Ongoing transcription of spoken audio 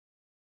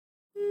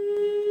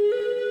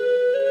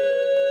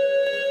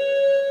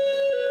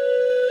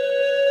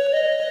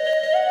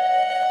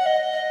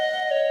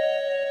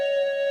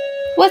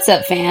What's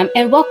up, fam,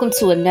 and welcome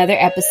to another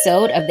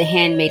episode of the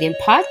Handmaiden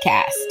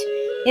Podcast.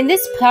 In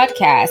this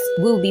podcast,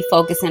 we'll be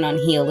focusing on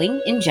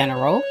healing in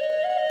general,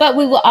 but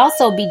we will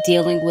also be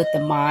dealing with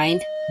the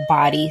mind,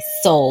 body,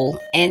 soul,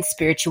 and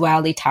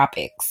spirituality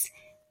topics.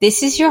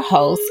 This is your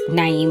host,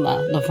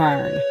 Naima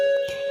Laverne.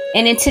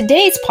 And in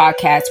today's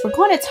podcast, we're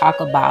going to talk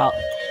about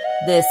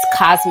this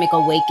cosmic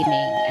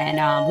awakening.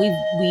 And we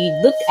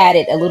looked at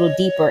it a little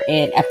deeper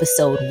in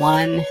episode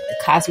 1, the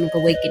cosmic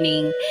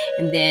awakening.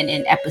 And then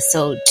in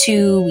episode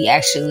 2, we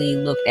actually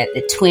looked at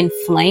the twin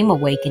flame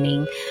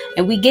awakening.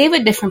 And we gave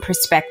a different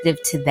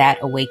perspective to that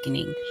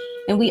awakening.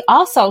 And we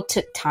also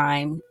took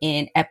time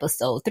in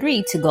episode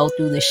 3 to go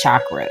through the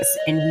chakras.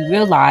 And we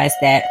realized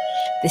that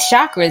the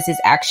chakras is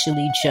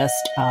actually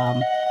just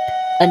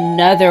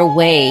another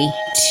way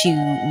to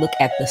look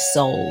at the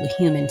soul, the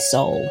human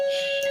soul.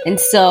 And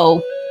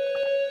so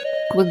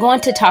we're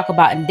going to talk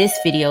about in this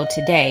video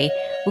today,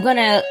 we're going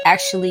to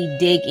actually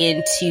dig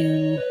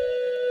into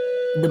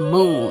the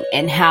moon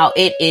and how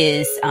it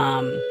is,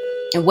 and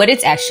what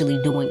it's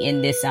actually doing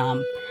in this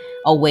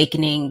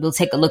awakening. We'll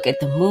take a look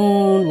at the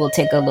moon. We'll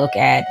take a look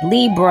at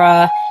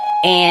Libra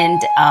and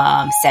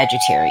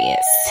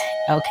Sagittarius.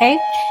 Okay.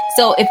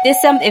 So if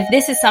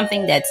this is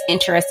something that's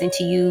interesting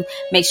to you,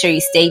 make sure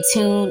you stay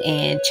tuned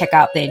and check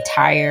out the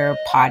entire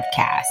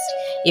podcast.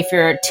 If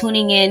you're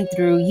tuning in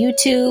through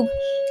YouTube,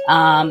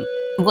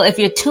 if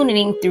you're tuning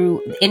in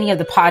through any of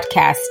the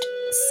podcast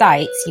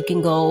sites, you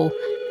can go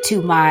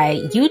to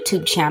my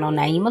YouTube channel,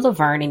 Naima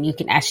Laverne, and you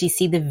can actually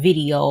see the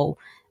video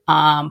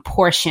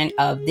portion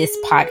of this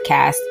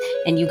podcast.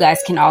 And you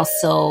guys can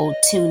also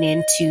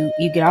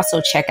you can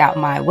also check out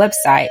my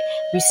website,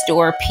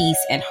 Restore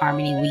Peace and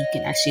Harmony, where you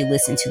can actually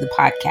listen to the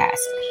podcast.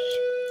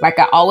 Like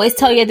I always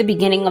tell you at the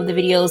beginning of the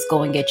videos,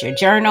 go and get your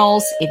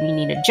journals. If you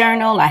need a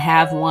journal, I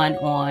have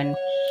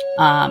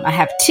I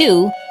have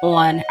 2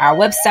 on our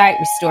website,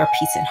 Restore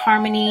Peace and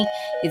Harmony.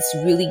 It's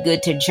really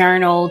good to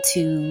journal,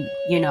 to,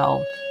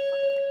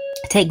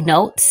 take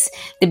notes.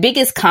 The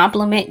biggest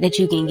compliment that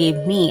you can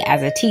give me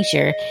as a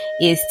teacher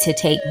is to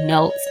take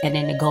notes and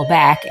then to go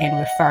back and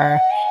refer,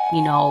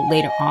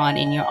 later on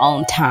in your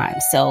own time.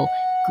 So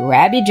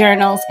grab your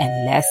journals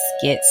and let's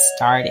get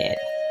started.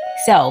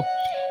 So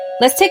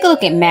let's take a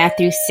look at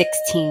Matthew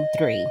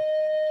 16:3.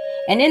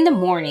 And in the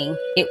morning,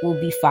 it will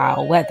be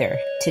foul weather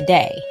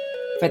today,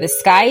 for the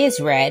sky is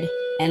red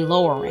and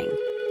lowering.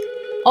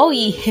 O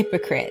ye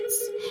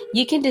hypocrites,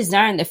 you can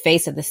discern the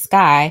face of the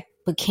sky,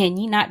 but can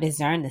you not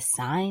discern the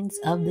signs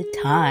of the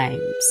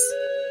times?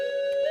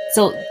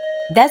 So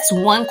that's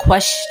one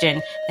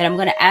question that I'm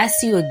going to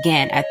ask you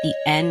again at the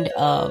end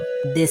of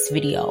this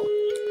video.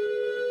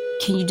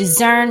 Can you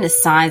discern the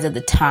signs of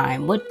the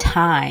time? What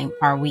time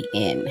are we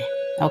in?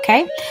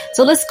 Okay,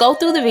 so let's go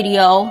through the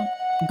video.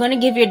 I'm going to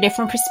give you a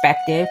different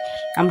perspective.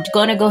 I'm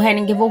going to go ahead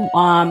and give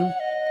a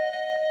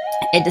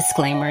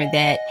disclaimer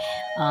that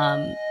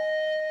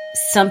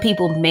some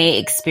people may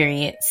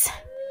experience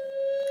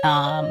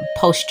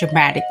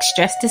post-traumatic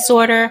stress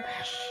disorder.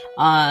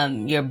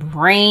 Your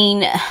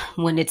brain,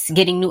 when it's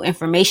getting new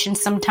information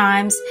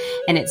sometimes,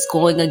 and it's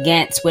going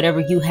against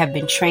whatever you have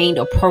been trained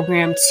or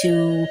programmed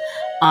to,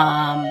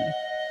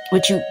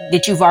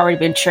 that you've already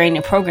been trained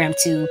and programmed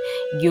to,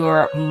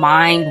 your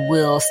mind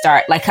will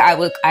start, like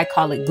I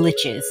call it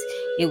glitches.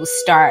 It will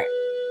start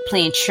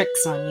playing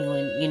tricks on you,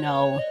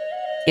 and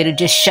it'll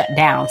just shut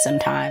down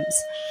sometimes.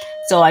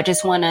 So I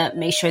just want to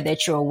make sure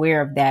that you're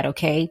aware of that,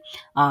 okay?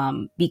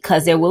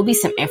 Because there will be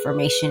some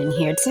information in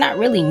here. It's not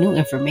really new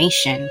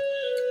information,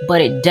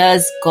 but it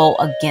does go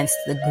against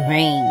the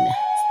grain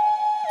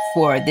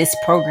for this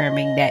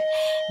programming,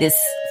 this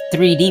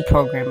 3D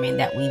programming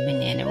that we've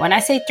been in. And when I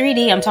say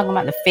 3D, I'm talking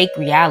about the fake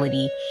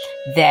reality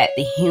that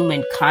the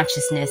human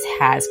consciousness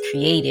has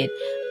created.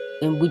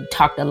 And we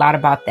talked a lot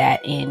about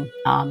that in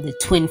the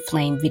twin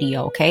flame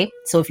video, okay?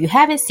 So if you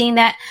haven't seen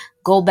that,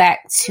 go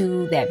back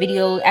to that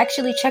video.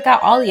 Actually, check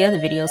out all the other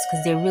videos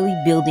because they're really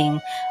building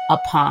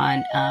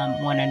upon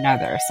one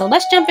another. So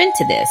let's jump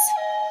into this.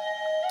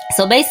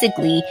 So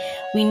basically,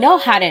 we know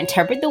how to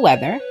interpret the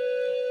weather,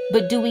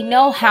 but do we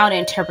know how to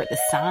interpret the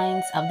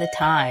signs of the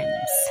times?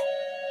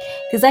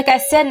 Because like I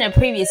said in a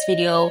previous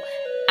video,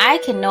 I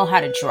can know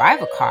how to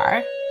drive a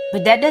car,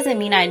 but that doesn't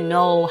mean I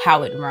know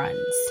how it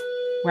runs,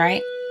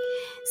 right?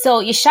 So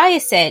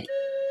Yeshaya said,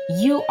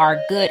 you are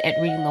good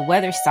at reading the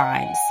weather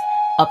signs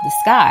of the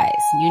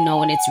skies.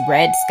 When it's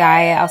red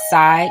sky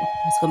outside,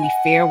 it's going to be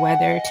fair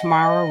weather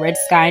tomorrow, red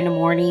sky in the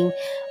morning.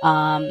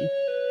 All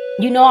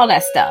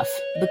that stuff.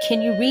 But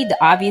can you read the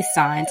obvious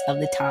signs of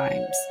the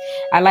times?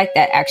 I like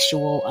that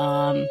actual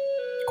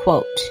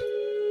quote.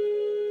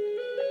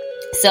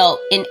 So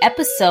in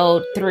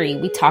episode 3,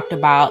 we talked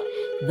about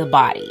the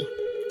body,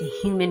 the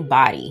human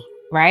body,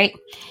 right?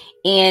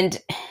 And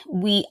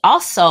we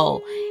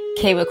also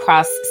came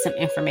across some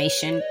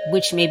information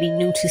which may be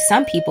new to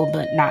some people,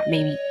 but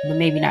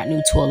maybe not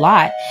new to a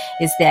lot,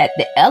 is that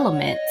the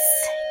elements,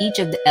 each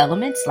of the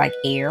elements like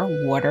air,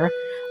 water,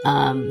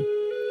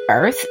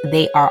 earth,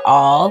 they are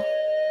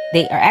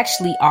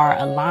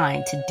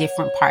aligned to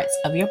different parts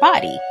of your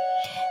body.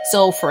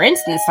 So for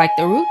instance, like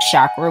the root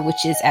chakra,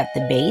 which is at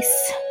the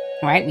base,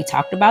 right? We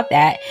talked about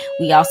that.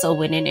 We also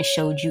went in and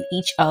showed you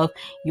each of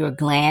your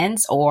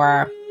glands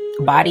or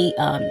body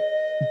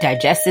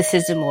digestive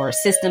system or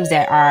systems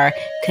that are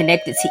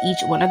connected to each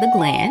one of the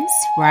glands,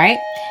 right?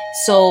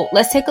 So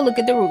let's take a look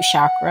at the root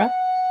chakra.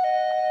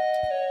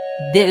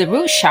 The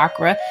root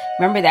chakra,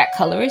 remember that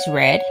color is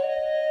red,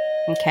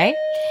 okay?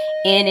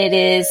 And it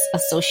is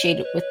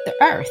associated with the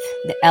earth.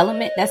 The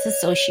element that's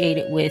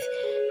associated with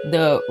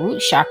the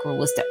root chakra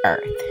was the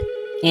earth.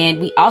 And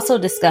we also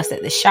discussed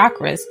that the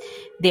chakras,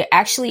 there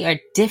actually are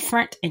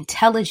different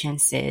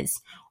intelligences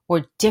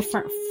or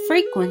different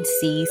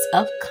frequencies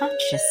of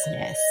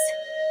consciousness.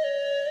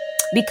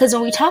 Because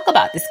when we talk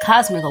about this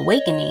cosmic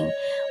awakening,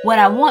 what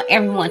I want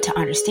everyone to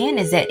understand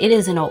is that it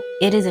is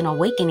an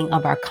awakening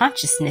of our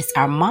consciousness,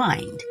 our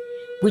mind,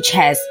 which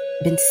has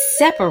been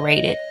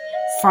separated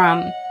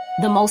from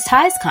the Most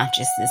High's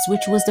consciousness,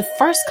 which was the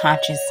first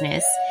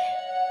consciousness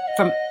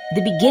from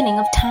the beginning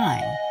of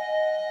time.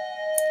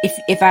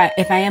 If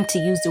I am to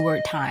use the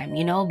word time,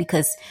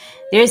 because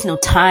there is no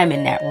time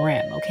in that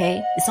realm,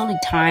 okay? It's only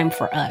time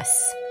for us.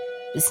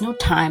 There's no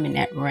time in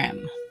that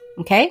realm,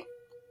 okay?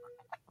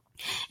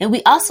 And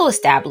we also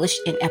established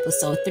in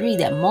episode 3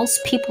 that most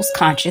people's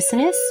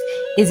consciousness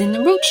is in the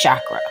root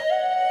chakra,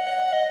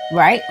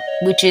 right?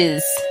 Which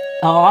is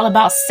all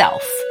about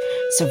self,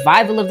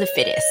 survival of the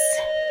fittest,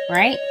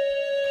 right?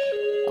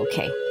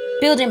 Okay,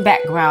 building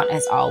background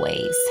as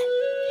always.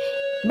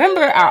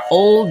 Remember our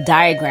old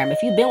diagram.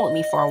 If you've been with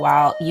me for a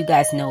while, you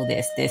guys know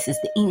this. This is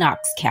the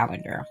Enoch's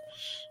calendar.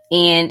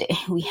 And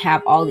we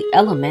have all the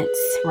elements,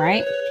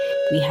 right?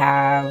 We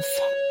have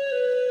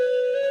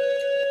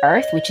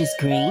earth, which is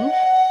green.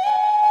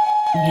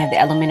 You have the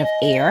element of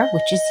air,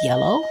 which is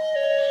yellow.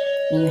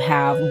 You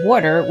have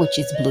water, which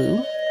is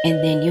blue.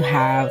 And then you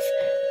have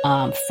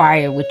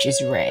fire, which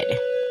is red.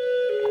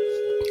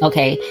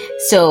 Okay,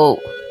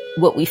 so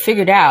what we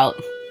figured out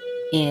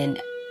in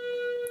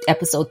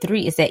episode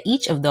 3 is that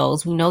each of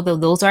those, we know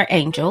that those are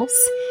angels.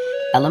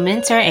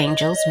 Elements are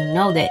angels. We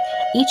know that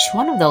each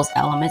one of those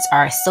elements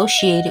are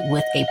associated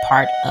with a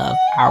part of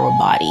our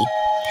body.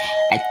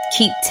 I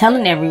keep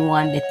telling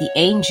everyone that the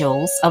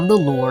angels of the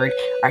Lord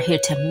are here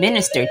to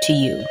minister to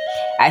you.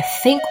 I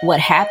think what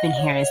happened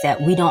here is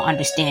that we don't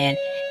understand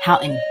how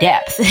in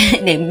depth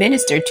they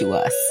minister to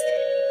us,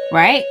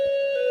 right?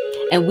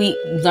 And we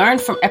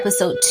learned from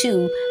episode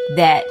 2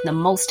 that the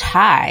Most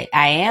High,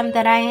 I am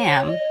that I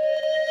am,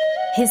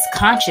 His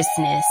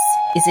consciousness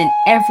is in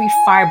every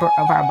fiber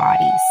of our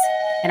bodies,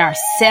 in our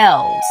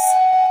cells,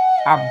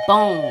 our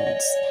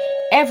bones,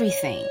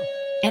 everything.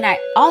 And I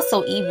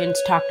also even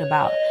talked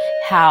about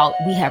how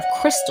we have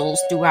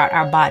crystals throughout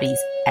our bodies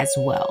as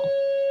well.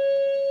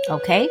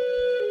 Okay?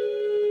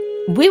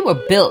 We were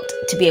built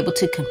to be able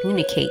to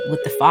communicate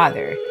with the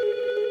Father.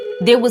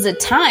 There was a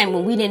time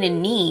when we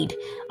didn't need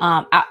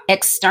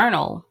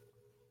external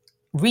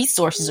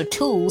resources or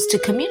tools to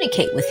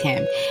communicate with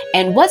Him.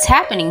 And what's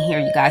happening here,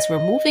 you guys, we're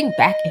moving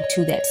back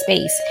into that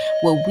space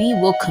where we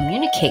will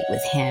communicate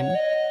with Him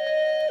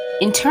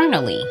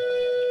internally.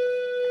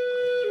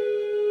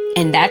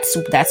 And that's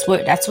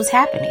what's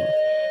happening.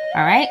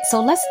 All right.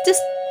 So let's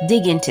just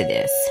dig into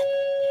this.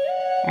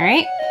 All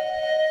right.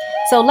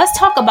 So let's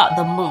talk about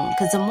the moon,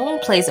 because the moon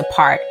plays a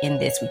part in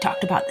this. We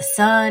talked about the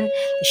sun,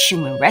 the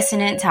Schumann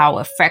resonance, how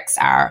it affects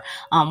our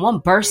one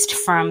burst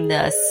from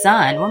the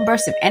sun, one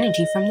burst of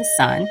energy from the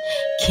sun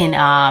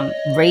can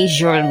raise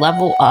your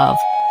level of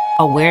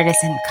awareness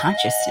and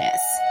consciousness.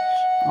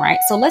 Right.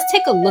 So let's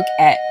take a look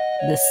at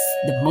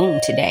the moon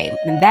today,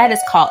 and that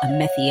is called a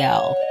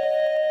Methiel.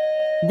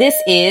 This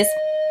is,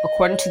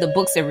 according to the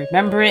books of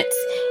remembrance.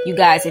 You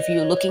guys, if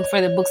you're looking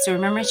for the books of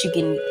remembrance, you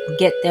can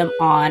get them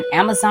on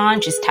Amazon.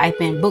 Just type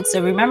in books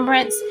of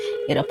remembrance.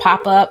 It'll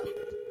pop up.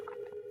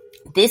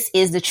 This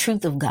is the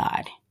truth of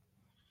God.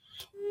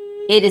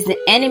 It is the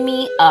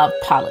enemy of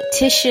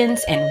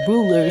politicians and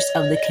rulers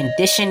of the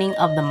conditioning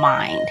of the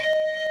mind.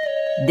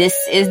 This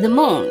is the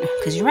moon.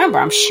 Because remember,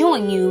 I'm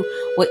showing you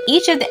what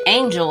each of the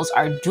angels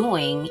are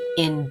doing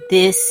in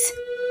this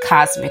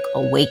cosmic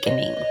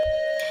awakening.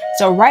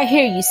 So right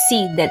here, you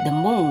see that the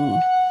moon,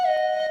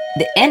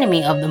 the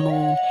enemy of the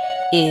moon,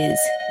 is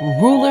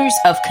rulers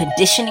of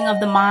conditioning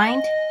of the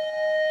mind.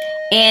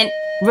 And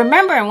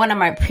remember, in one of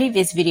my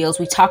previous videos,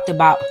 we talked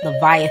about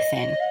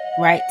Leviathan,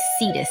 right?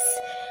 Cetus,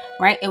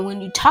 right? And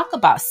when you talk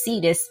about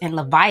Cetus and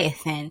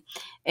Leviathan,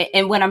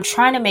 and what I'm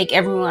trying to make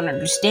everyone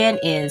understand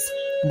is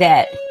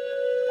that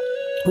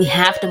we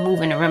have to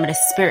move in the realm of the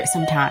spirit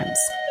sometimes.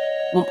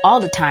 Well, all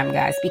the time,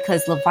 guys,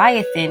 because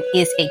Leviathan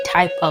is a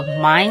type of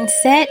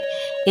mindset.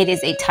 It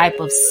is a type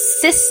of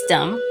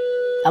system.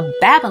 A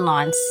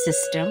Babylon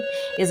system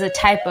is a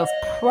type of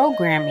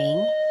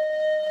programming.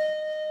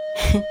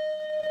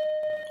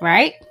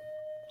 Right?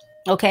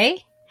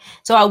 Okay.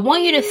 So I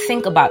want you to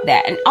think about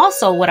that. And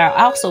also what I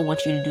also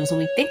want you to do is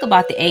when we think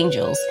about the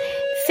angels,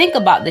 think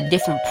about the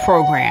different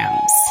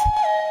programs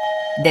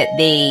that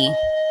they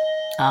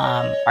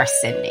are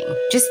sending.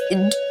 Just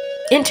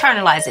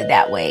internalize it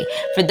that way.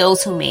 For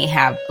those who may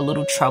have a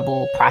little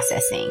trouble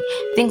processing,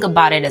 think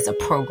about it as a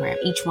program.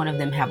 Each one of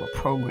them have a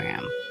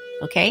program.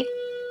 Okay.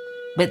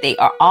 But they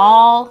are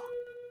all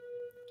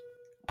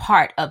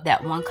part of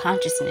that one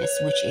consciousness,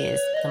 which is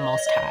the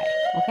Most High.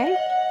 Okay.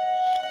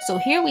 So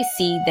here we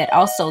see that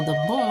also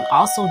the moon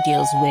also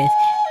deals with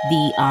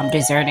the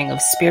discerning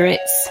of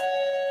spirits.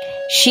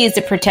 She is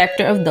the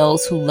protector of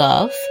those who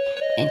love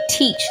and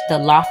teach the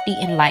lofty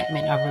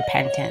enlightenment of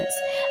repentance.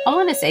 I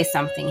want to say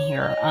something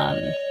here.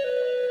 I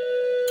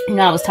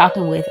was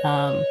talking with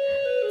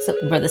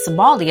Brother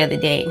Sabal the other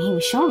day, and he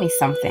was showing me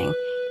something.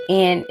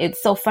 And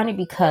it's so funny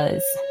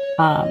because,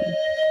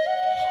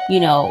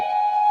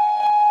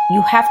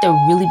 you have to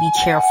really be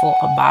careful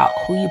about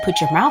who you put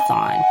your mouth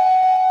on,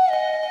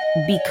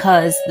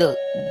 because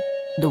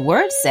the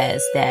word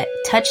says that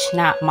touch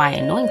not my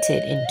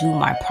anointed and do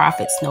my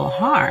prophets no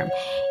harm.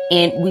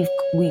 And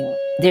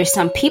there's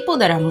some people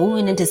that are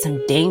moving into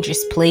some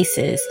dangerous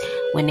places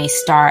when they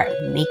start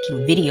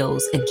making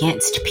videos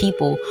against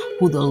people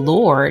who the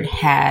Lord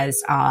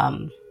has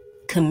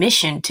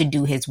commissioned to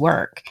do his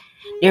work.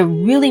 They're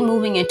really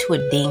moving into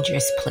a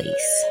dangerous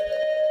place,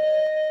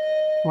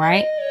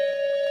 right?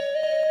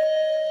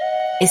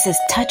 It says,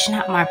 touch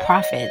not my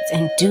prophets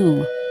and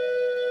do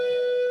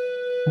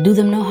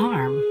them no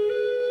harm.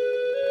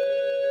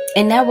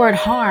 And that word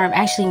harm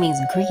actually means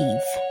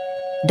grieve.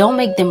 Don't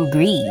make them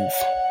grieve.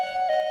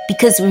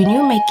 Because when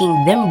you're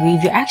making them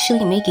grieve, you're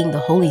actually making the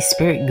Holy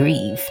Spirit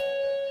grieve.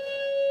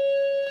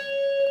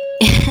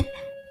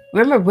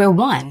 Remember, we're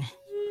one.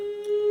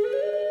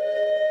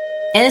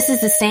 And this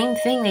is the same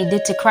thing they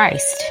did to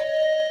Christ.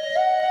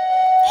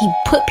 He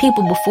put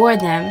people before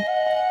them,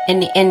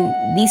 and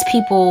these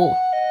people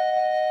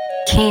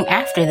came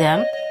after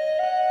them,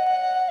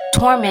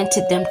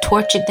 tormented them,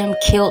 tortured them,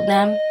 killed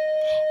them.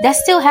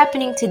 That's still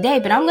happening today.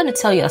 But I'm going to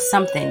tell you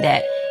something,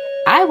 that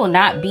I will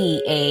not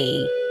be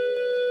a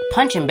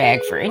punching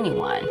bag for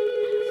anyone.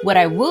 What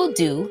I will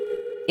do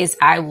is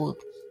I will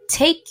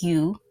take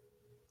you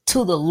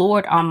to the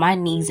Lord on my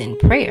knees in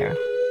prayer.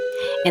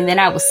 And then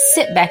I will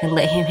sit back and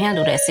let him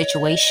handle that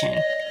situation.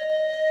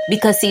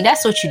 Because see,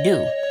 that's what you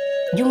do.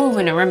 You move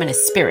in the realm of the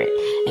spirit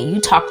and you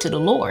talk to the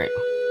Lord.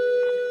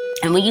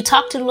 And when you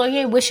talk to the Lord, you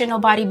ain't wishing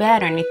nobody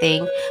bad or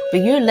anything,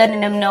 but you're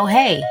letting them know,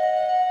 hey,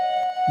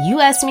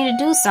 you asked me to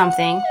do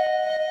something,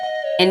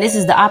 and this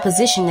is the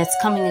opposition that's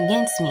coming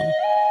against me.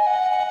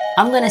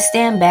 I'm going to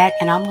stand back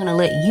and I'm going to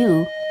let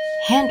you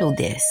handle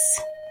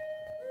this.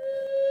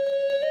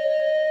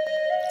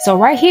 So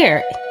right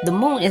here, the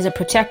moon is a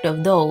protector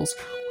of those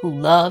who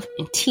love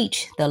and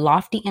teach the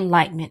lofty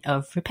enlightenment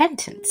of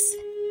repentance.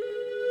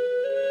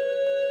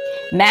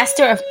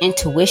 Master of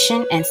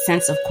intuition and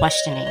sense of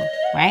questioning,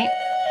 right?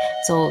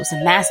 So it's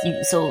a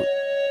master. So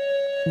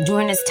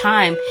during this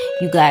time,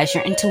 you guys,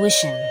 your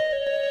intuition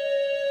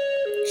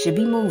should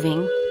be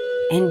moving,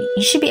 and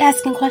you should be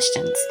asking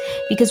questions,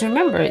 because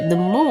remember, the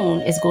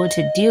moon is going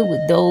to deal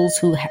with those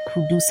who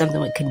do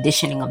something with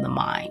conditioning of the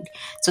mind.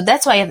 So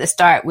that's why you have to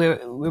start. We're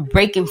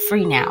breaking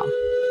free now.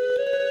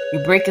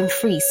 You're breaking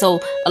free.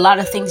 So a lot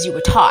of things you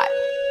were taught,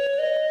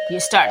 you're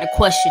starting to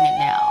question it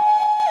now.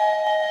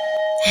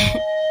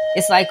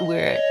 It's like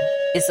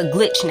it's a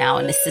glitch now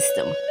in the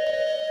system.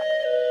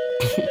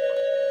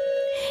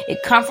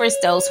 It comforts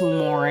those who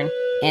mourn,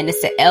 and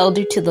it's an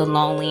elder to the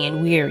lonely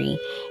and weary.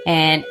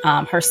 And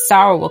her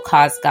sorrow will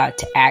cause God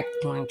to act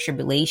during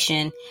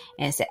tribulation,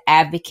 and it's an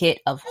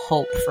advocate of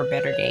hope for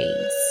better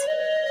days.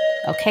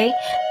 Okay,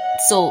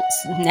 so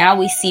now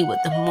we see what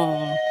the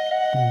moon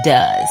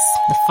does,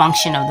 the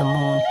function of the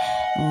moon.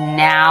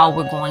 Now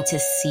we're going to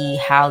see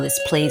how this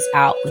plays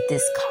out with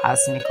this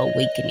cosmic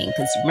awakening.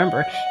 Because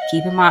remember,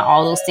 keep in mind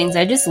all those things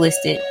I just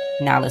listed.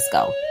 Now let's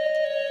go.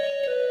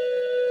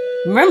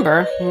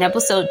 Remember, in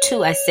episode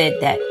 2, I said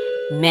that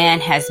man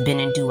has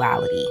been in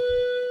duality,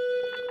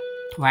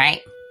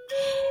 right?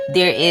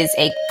 There is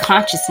a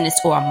consciousness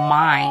or a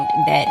mind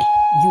that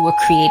you were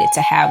created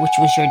to have, which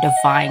was your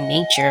divine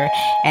nature.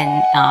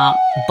 And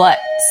but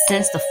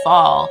since the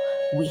fall,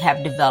 we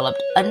have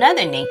developed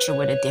another nature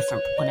with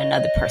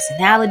another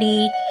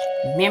personality,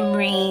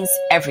 memories,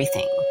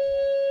 everything.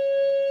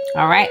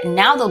 All right.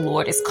 Now the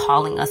Lord is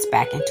calling us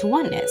back into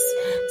oneness.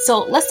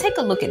 So let's take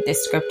a look at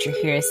this scripture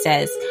here. It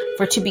says,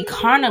 for to be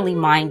carnally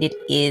minded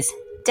is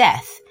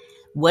death.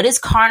 What is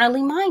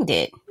carnally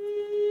minded?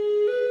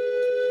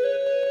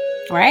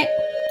 Right?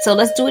 So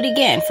let's do it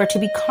again. For to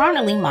be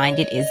carnally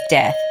minded is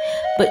death,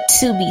 but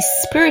to be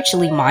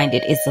spiritually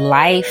minded is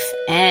life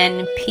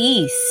and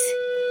peace.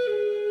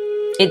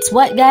 It's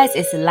what, guys?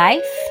 It's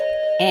life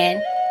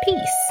and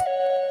peace.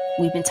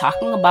 We've been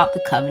talking about the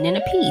covenant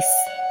of peace.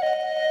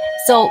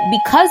 So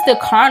because the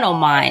carnal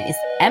mind is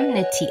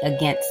enmity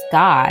against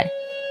God,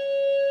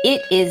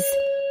 it is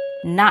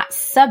not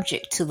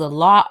subject to the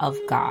law of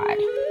God,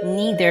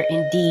 neither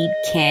indeed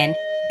can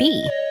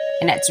be.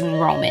 And that's in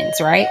Romans,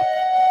 right?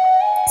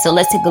 So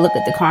let's take a look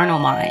at the carnal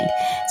mind.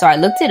 So I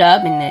looked it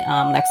up in the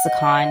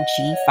lexicon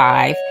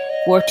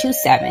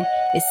G5427.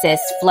 It says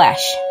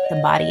flesh, the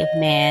body of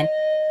man,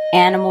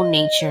 animal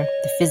nature,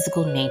 the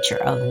physical nature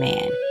of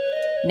man.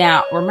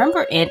 Now,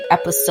 remember in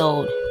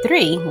episode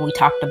 3, when we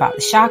talked about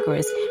the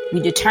chakras,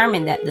 we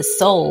determined that the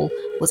soul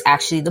was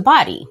actually the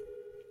body.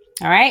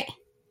 All right.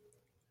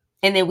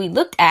 And then we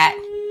looked at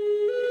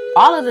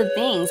all of the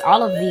things,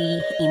 all of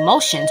the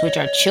emotions, which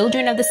are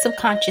children of the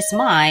subconscious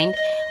mind.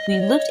 We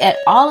looked at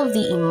all of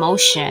the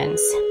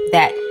emotions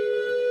that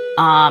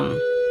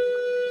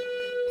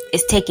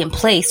is taking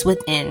place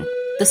within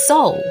the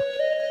soul,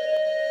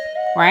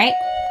 right?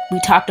 We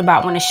talked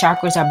about when the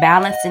chakras are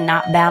balanced and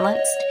not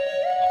balanced.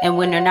 And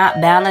when they're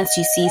not balanced,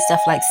 you see stuff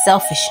like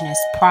selfishness,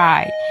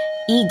 pride,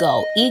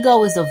 ego.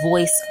 Ego is the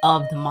voice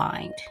of the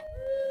mind,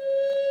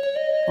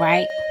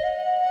 right?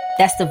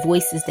 That's the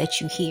voices that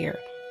you hear,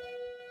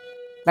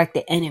 like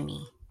the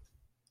enemy.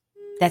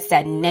 That's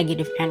that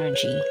negative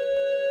energy,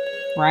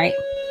 right?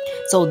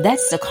 So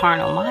that's the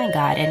carnal mind,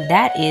 God, and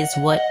that is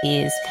what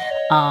is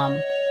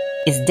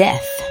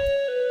death,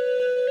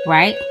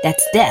 right?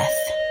 That's death.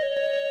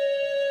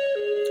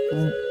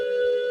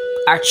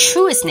 Our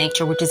truest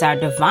nature, which is our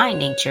divine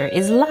nature,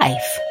 is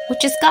life,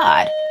 which is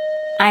God.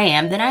 I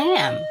am that I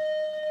am.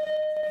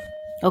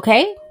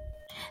 Okay?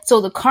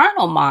 So the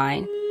carnal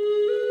mind,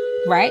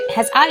 right,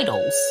 has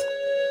idols.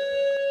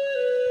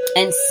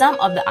 And some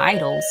of the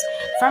idols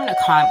from the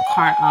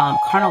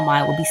carnal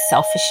mind will be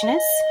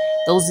selfishness.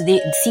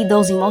 See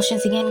those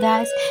emotions again,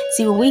 guys?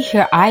 See, when we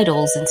hear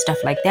idols and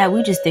stuff like that,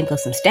 we just think of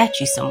some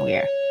statue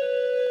somewhere,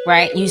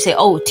 right? You say,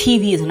 oh,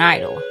 TV is an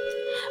idol.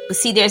 But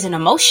see, there's an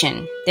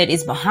emotion that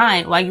is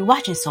behind why you're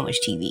watching so much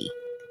TV,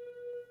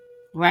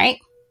 right?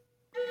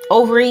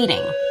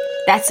 Overeating,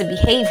 that's a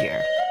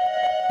behavior.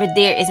 But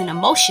there is an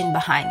emotion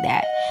behind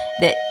that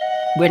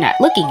we're not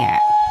looking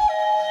at.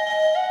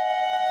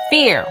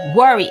 Fear,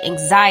 worry,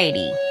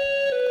 anxiety.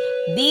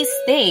 These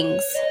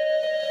things,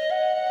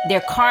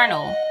 they're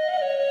carnal,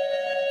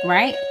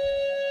 right?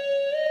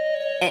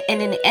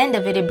 And in the end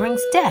of it, it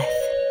brings death.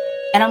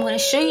 And I'm going to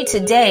show you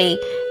today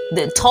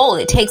the toll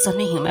it takes on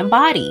the human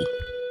body.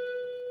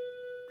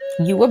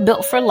 You were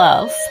built for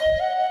love.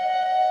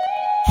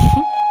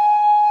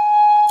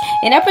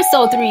 In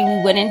episode 3,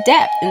 we went in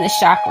depth in the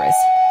chakras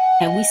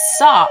and we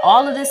saw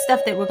all of this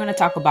stuff that we're going to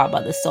talk about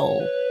the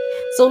soul.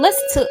 So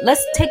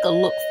let's take a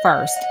look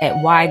first at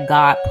why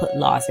God put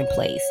laws in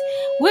place.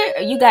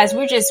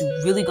 We're just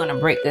really going to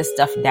break this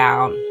stuff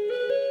down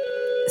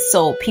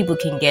so people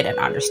can get an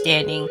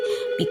understanding,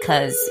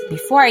 because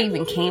before I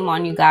even came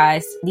on, you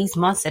guys, these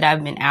months that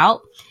I've been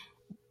out,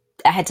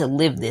 I had to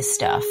live this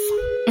stuff.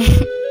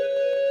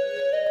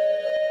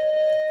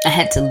 I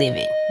had to live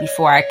it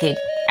before I could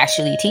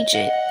actually teach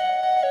it.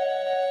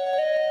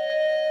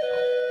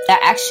 I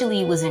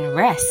actually was in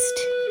rest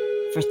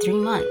for 3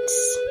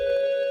 months.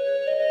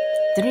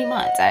 3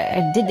 months.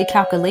 I did the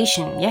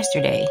calculation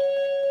yesterday.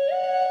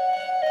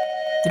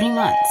 3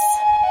 months.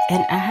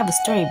 And I have a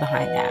story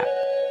behind that.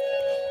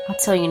 I'll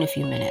tell you in a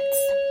few minutes.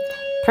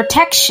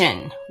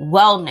 Protection,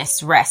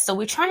 wellness, rest. So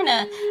we're trying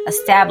to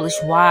establish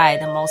why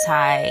the Most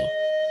High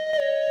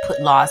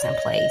put laws in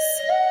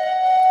place.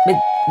 But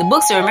the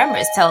books of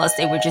remembrance tell us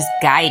they were just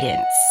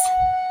guidance.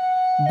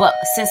 But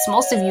since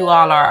most of you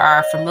all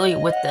are familiar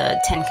with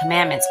the 10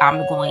 Commandments,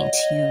 I'm going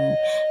to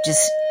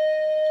just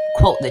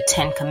quote the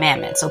 10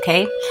 Commandments,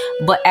 okay?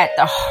 But at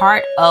the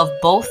heart of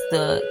both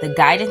the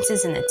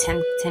guidances and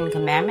the 10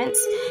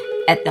 Commandments,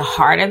 at the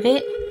heart of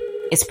it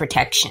is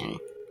protection,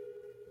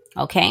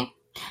 okay?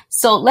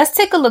 So let's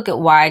take a look at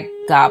why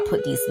God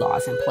put these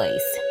laws in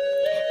place.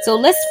 So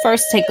let's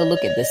first take a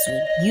look at this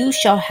one. You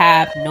shall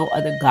have no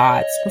other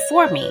gods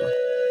before me.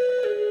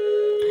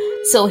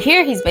 So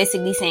here he's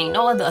basically saying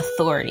no other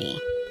authority.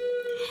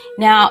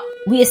 Now,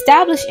 we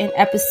established in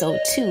episode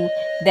 2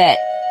 that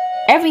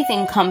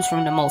everything comes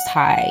from the Most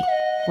High,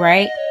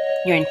 right?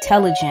 Your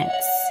intelligence,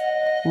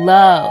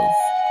 love,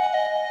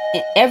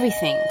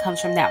 everything comes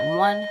from that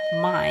one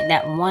mind,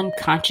 that one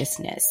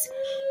consciousness.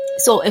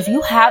 So if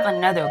you have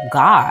another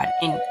God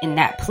in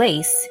that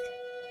place,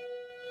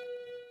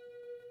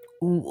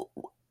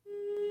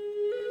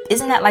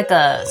 isn't that like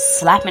a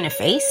slap in the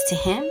face to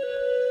him?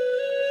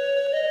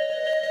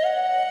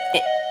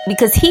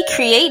 Because he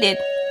created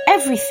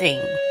everything.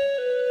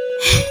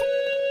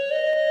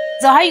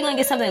 So how are you going to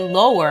get something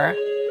lower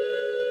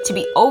to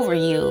be over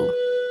you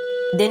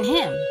than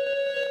him?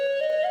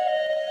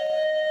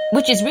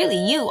 Which is really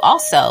you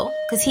also,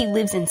 because he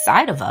lives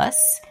inside of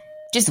us,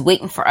 just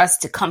waiting for us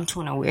to come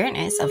to an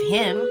awareness of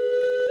him.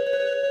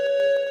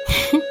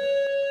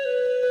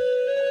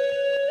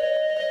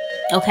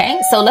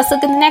 Okay, so let's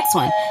look at the next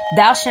one.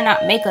 Thou shalt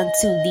not make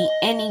unto thee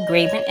any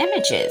graven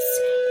images.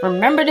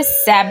 Remember the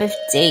Sabbath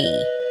day.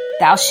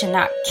 Thou shalt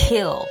not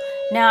kill.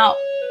 Now,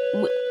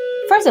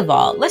 first of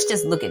all, let's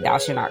just look at thou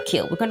shalt not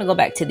kill. We're going to go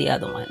back to the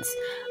other ones.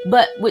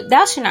 But with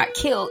thou shalt not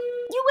kill,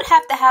 you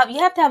have to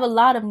have a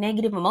lot of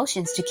negative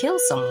emotions to kill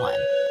someone.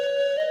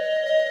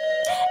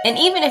 And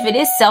even if it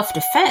is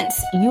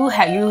self-defense, you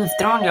have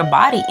thrown your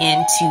body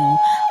into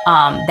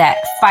that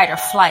fight or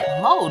flight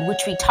mode,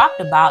 which we talked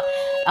about,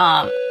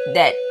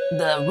 that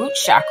the root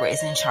chakra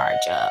is in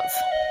charge of.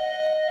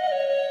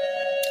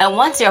 And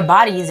once your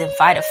body is in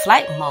fight or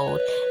flight mode,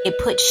 it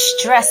puts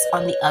stress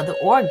on the other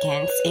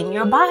organs in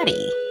your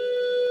body.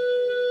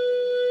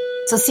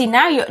 So see,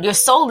 now your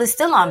soul is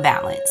still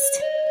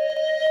unbalanced.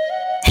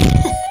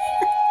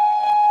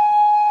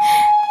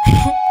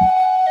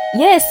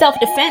 Yeah, it's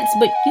self-defense,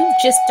 but you've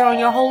just thrown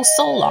your whole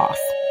soul off.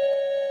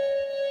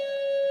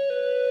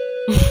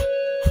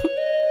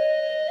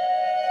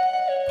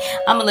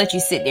 I'm going to let you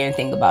sit there and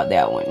think about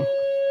that one.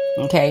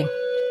 Okay.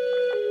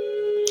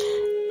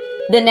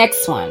 The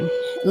next one.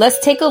 Let's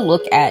take a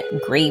look at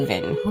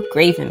graven. What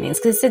graven means.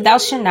 Because it said, thou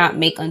shalt not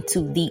make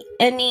unto thee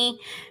any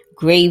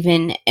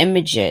graven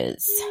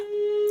images.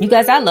 You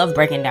guys, I love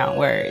breaking down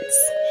words.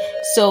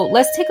 So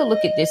let's take a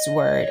look at this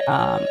word,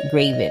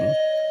 graven.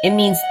 It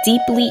means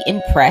deeply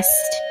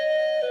impressed.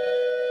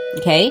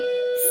 Okay.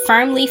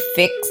 Firmly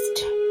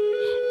fixed.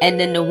 And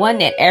then the one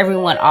that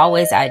everyone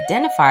always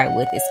identified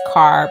with is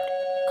carved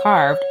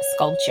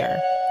sculpture.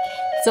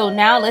 So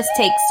now let's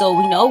take, so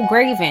we know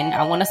graven.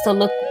 I want us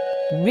to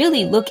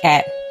really look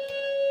at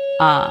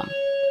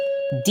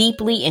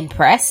deeply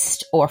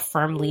impressed or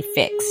firmly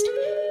fixed.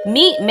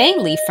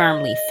 Mainly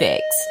firmly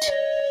fixed.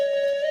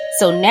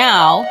 So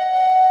now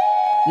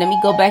let me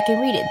go back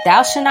and read it.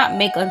 Thou shalt not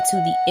make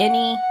unto thee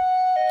any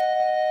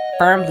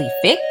firmly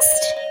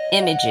fixed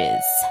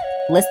images.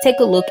 Let's take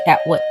a look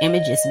at what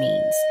images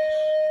means.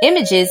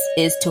 Images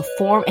is to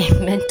form a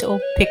mental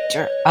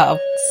picture of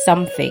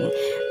something. Let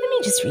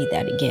me just read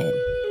that again.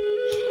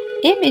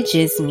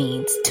 Images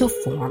means to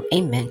form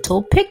a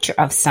mental picture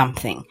of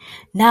something.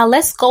 Now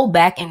let's go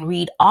back and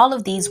read all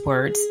of these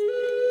words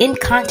in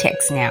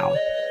context now.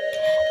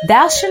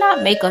 Thou shalt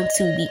not make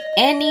unto thee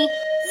any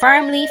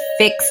firmly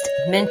fixed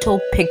mental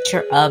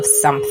picture of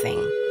something.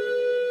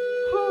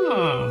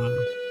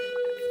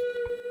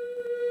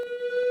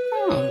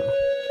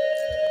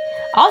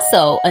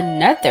 Also,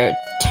 another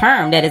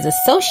term that is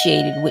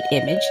associated with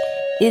image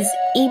is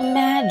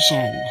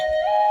imagine.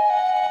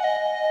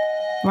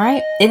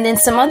 Right? And then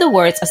some other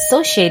words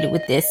associated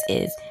with this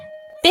is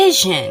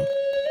vision.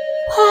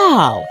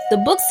 Wow. The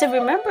books of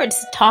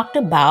remembrance talked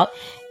about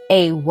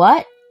a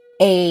what?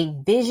 A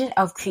vision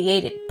of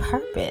created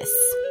purpose.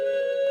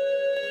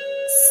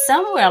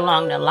 Somewhere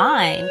along the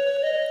line,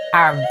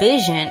 our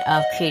vision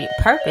of created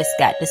purpose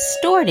got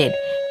distorted.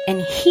 And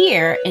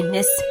here in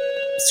this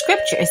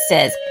scripture, it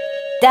says,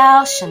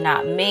 thou shalt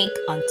not make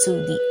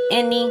unto thee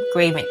any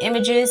graven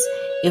images.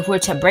 If we're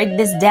to break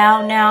this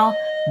down now,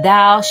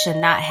 thou shalt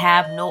not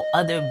have no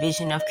other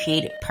vision of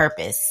created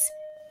purpose.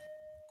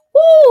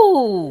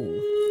 Woo!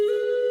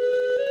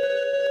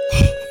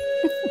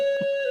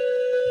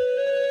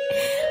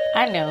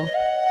 I know.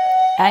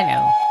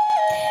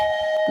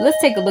 Let's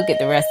take a look at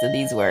the rest of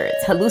these words.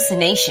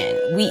 Hallucination.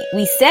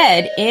 We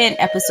said in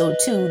episode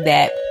 2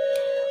 that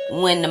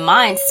when the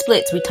mind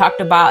splits, we talked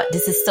about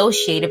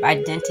dissociative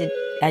identity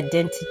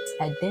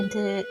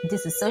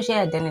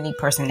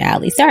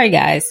personality. Sorry,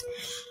 guys.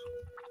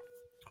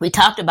 We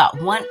talked about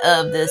one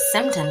of the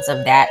symptoms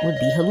of that would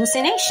be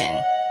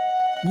hallucination.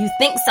 You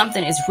think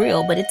something is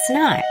real, but it's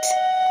not.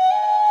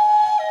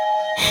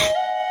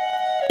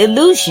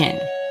 Illusion.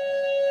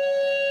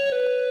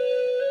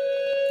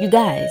 You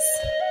guys,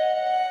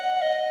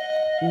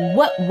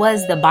 what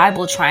was the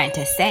Bible trying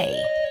to say?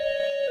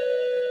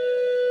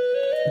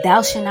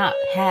 Thou shalt not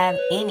have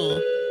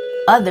any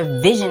other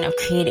vision of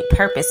created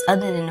purpose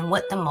other than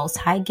what the Most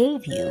High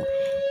gave you.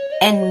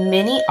 And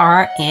many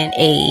are in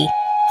a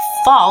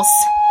false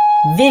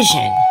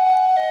vision.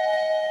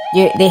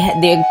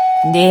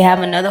 They have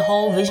another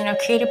whole vision of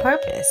created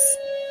purpose.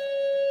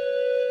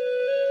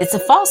 It's a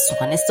false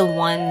one. It's the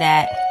one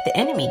that the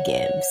enemy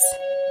gives.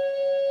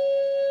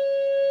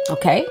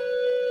 Okay?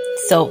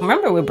 So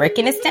remember, we're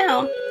breaking this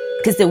down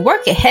because the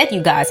work ahead,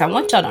 you guys, I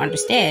want y'all to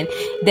understand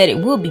that it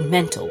will be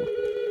mental.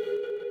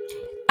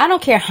 I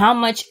don't care how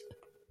much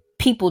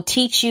people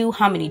teach you,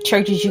 how many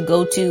churches you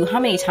go to, how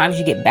many times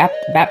you get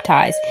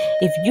baptized.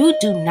 If you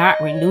do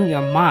not renew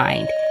your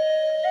mind,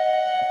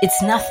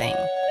 it's nothing.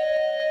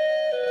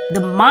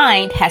 The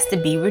mind has to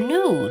be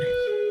renewed.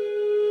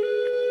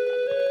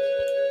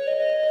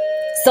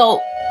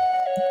 So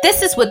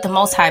this is what the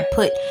Most High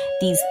put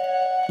these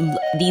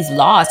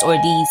laws or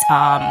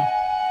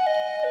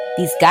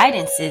these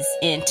guidances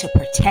in to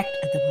protect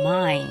the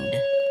mind.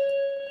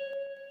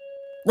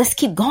 Let's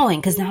keep going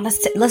because now let's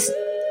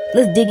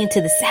dig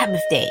into the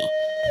Sabbath day.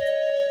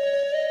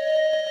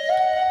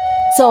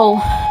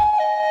 So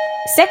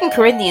 2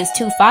 Corinthians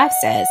 2:5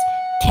 says,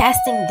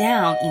 casting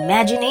down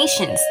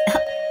imaginations.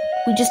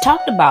 We just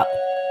talked about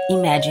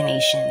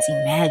imaginations,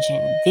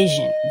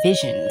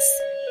 visions.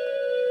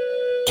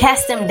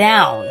 Cast them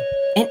down,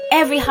 and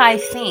every high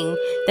thing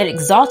that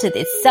exalteth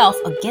itself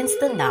against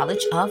the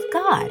knowledge of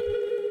God.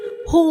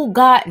 Who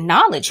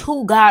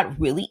God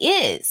really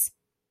is.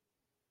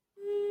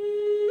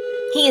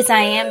 He is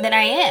I am that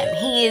I am.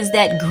 He is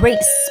that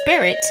great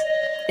spirit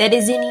that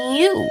is in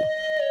you.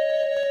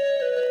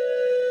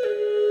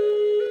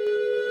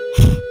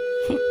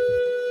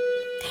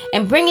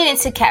 And bringing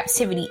into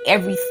captivity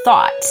every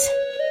thought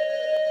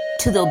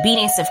to the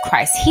obedience of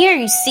Christ. Here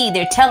you see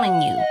they're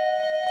telling you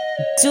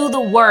do the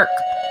work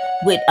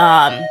with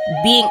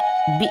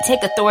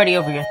take authority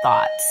over your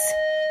thoughts.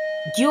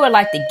 You are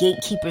like the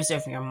gatekeepers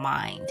of your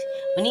mind.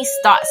 When these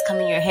thoughts come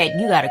in your head,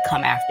 you got to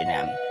come after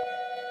them.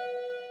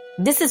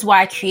 This is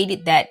why I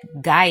created that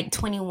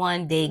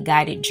 21-day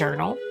guided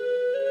journal.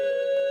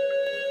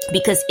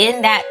 Because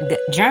in that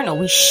journal,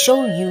 we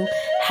show you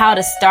how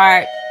to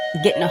start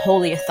getting a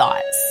hold of your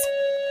thoughts.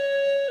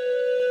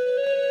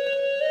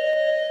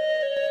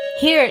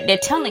 Here, they're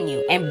telling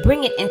you, and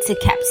bring it into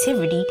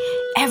captivity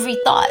every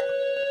thought.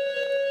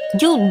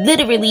 You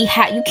literally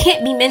you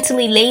can't be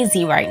mentally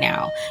lazy right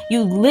now.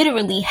 You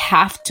literally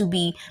have to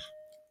be,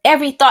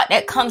 every thought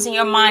that comes in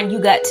your mind, you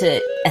got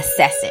to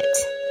assess it.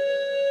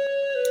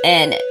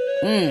 And,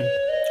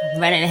 I'm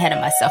running ahead of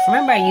myself.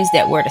 Remember, I used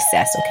that word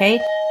assess, okay?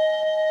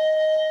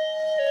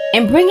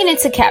 And bring it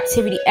into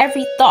captivity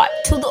every thought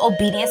to the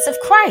obedience of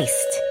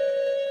Christ.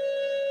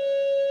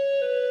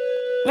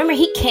 Remember,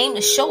 he came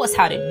to show us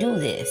how to do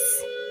this.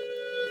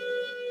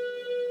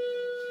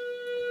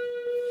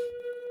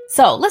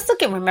 So let's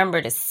look at,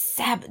 remember, the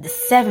Sabbath, the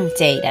seventh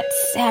day, that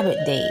Sabbath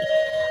day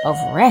of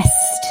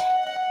rest.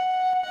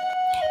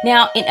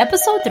 Now, in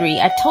episode 3,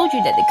 I told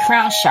you that the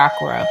crown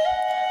chakra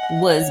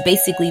was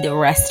basically the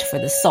rest for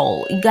the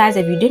soul. You guys,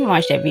 if you didn't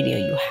watch that video,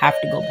 you have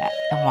to go back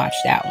and watch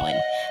that one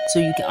so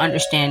you can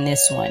understand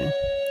this one.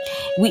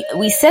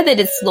 We said that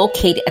it's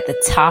located at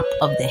the top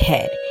of the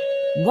head.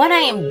 What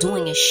I am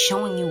doing is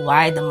showing you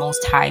why the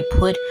Most High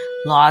put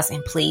laws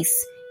in place.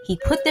 He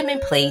put them in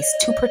place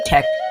to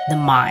protect the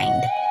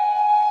mind.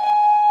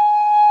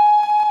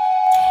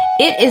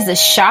 It is a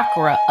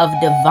chakra of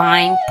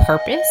divine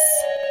purpose.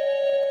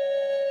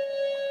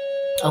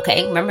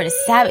 Okay, remember the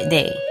Sabbath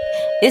day.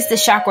 It's the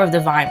chakra of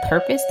divine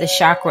purpose, the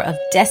chakra of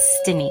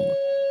destiny.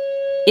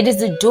 It is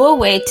the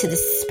doorway to the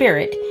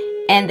spirit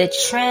and the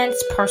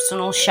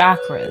transpersonal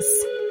chakras.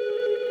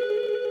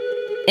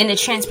 And the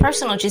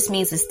transpersonal just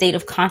means a state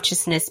of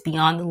consciousness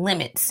beyond the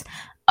limits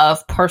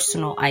of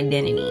personal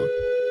identity.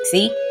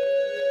 See?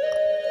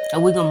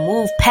 And we're going to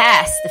move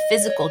past the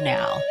physical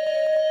now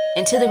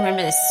into the realm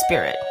of the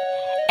spirit.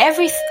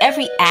 Every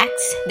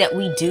act that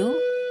we do,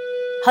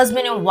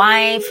 husband and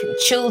wife,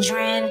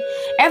 children,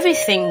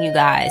 everything, you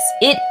guys,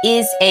 it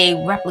is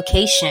a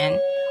replication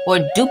or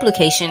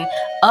duplication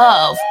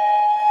of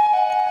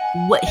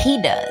what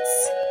he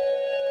does.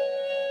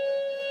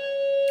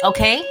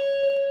 Okay?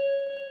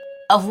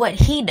 Of what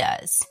he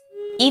does.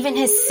 Even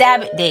his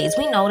Sabbath days.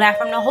 We know that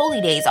from the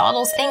holy days, all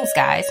those things,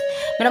 guys.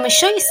 But I'm going to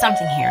show you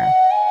something here.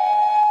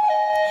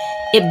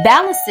 It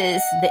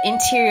balances the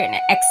interior and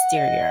the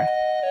exterior,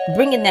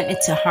 bringing them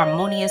into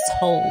harmonious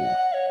whole.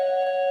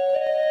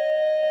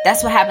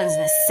 That's what happens in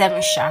the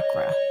seventh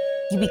chakra.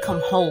 You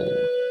become whole.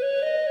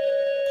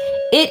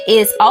 It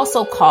is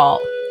also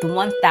called the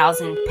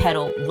 1,000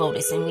 petal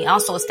lotus. And we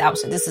also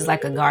established that this is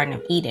like a Garden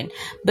of Eden.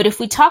 But if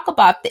we talk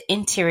about the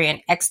interior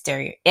and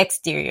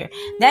exterior,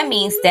 that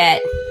means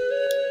that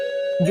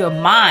your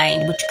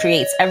mind, which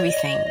creates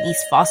everything,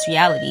 these false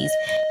realities,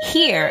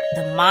 here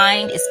the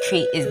mind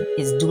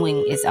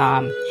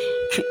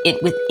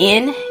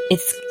within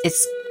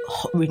it's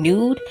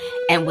renewed,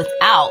 and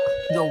without,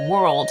 your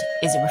world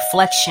is a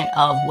reflection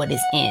of what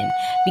is in,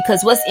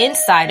 because what's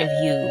inside of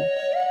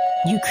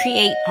you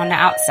create on the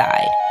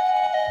outside.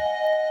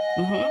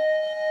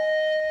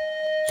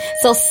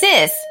 So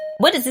sis,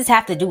 what does this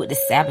have to do with the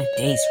Sabbath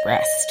day's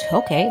rest?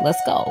 Okay,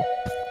 let's go.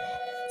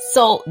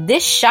 So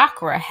this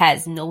chakra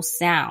has no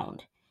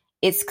sound.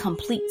 It's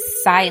complete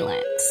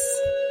silence.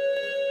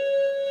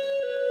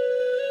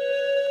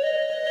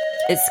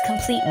 It's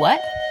complete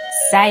what?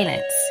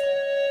 Silence.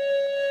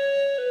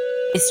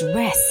 It's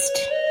rest.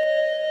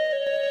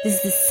 This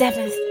is the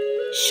seventh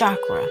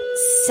chakra,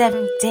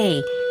 seventh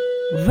day.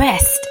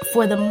 Rest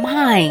for the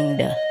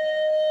mind.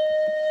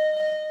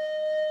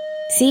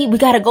 See, we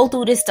got to go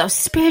through this stuff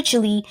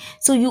spiritually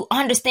so you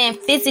understand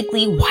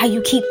physically why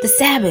you keep the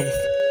Sabbath.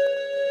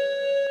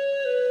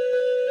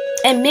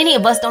 And many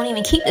of us don't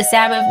even keep the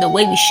Sabbath the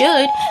way we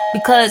should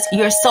because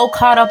you're so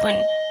caught up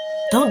in,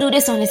 don't do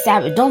this on the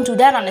Sabbath, don't do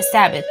that on the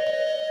Sabbath.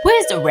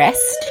 Where's the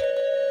rest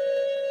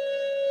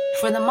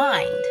for the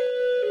mind?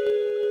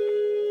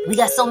 We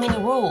got so many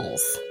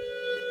rules.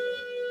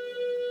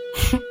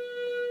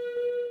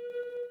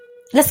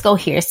 Let's go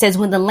here. It says,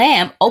 when the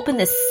Lamb opened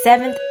the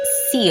seventh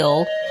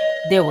seal,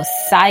 there was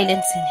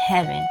silence in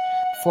heaven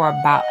for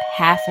about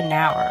half an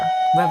hour.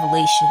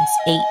 Revelations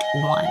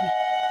 8:1.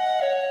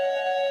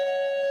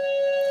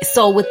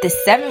 So with the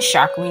seventh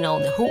chakra, we know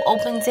that who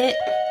opens it?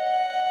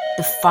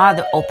 The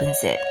Father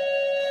opens it.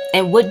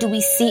 And what do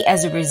we see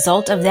as a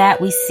result of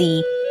that? We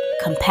see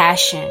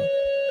compassion,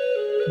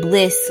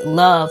 bliss,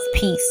 love,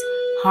 peace,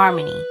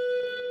 harmony,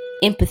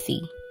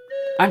 empathy,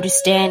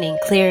 understanding,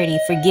 clarity,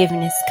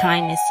 forgiveness,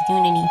 kindness,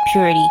 unity,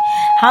 purity.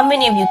 How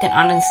many of you can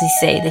honestly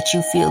say that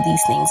you feel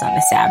these things on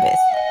the Sabbath?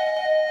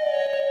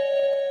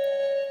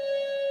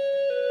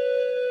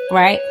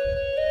 Right?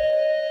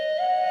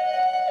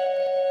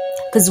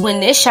 Because when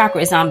this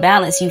chakra is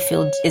unbalanced, you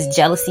feel is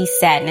jealousy,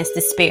 sadness,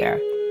 despair.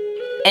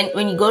 And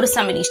when you go to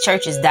some of these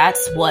churches,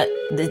 that's what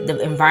the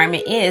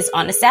environment is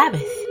on the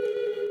Sabbath.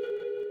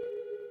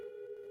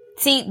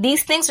 See,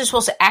 these things are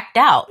supposed to act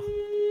out.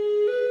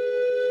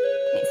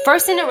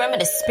 First in the realm of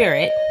the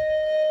spirit,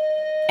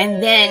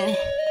 and then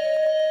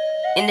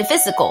in the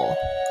physical.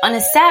 On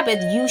the Sabbath,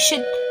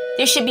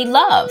 there should be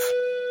love,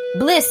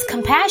 bliss,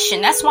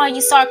 compassion. That's why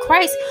you saw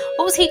Christ.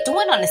 What was he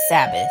doing on the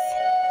Sabbath?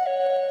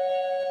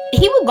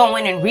 He would go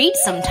in and read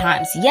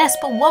sometimes, yes,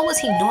 but what was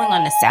he doing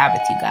on the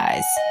Sabbath, you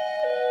guys?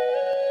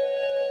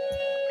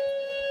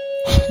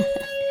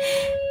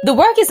 The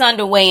work is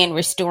underway in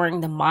restoring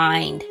the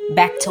mind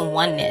back to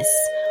oneness.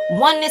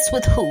 Oneness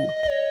with who?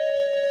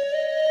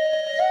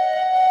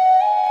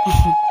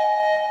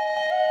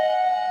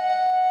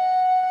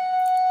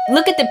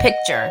 Look at the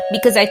picture,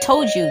 because I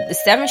told you the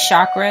seventh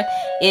chakra,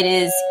 it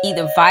is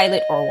either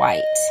violet or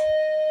white.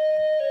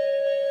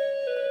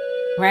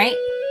 Right?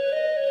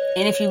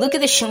 And if you look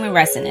at the Schumann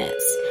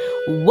resonance,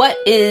 what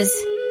is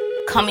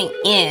coming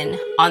in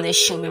on this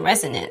Schumann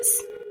resonance?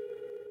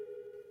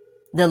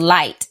 The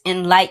light,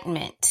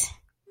 enlightenment,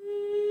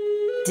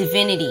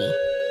 divinity.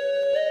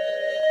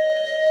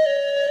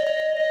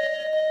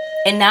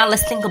 And now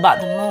let's think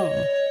about the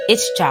moon,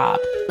 its job.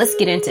 Let's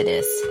get into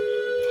this.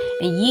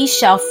 And ye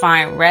shall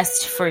find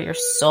rest for your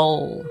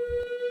soul.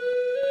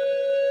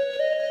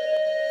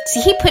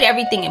 See, he put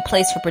everything in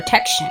place for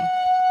protection.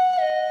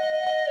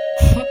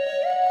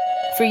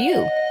 For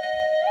you.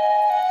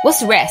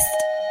 What's rest?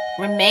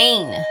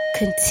 Remain,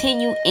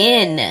 continue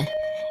in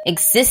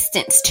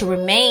existence, to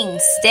remain,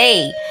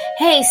 stay.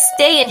 Hey,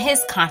 stay in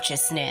his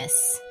consciousness.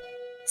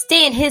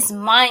 Stay in his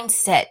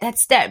mindset.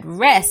 That's that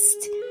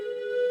rest.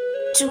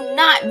 Do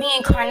not be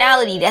in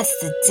carnality. That's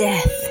the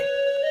death.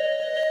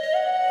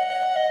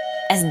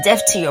 That's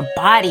death to your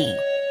body.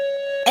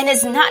 And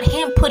it's not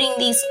him putting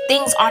these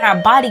things on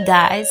our body,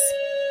 guys.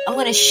 I'm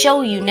going to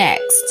show you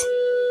next,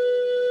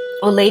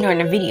 or later in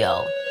the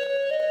video,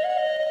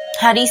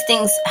 how these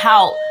things,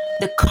 how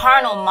the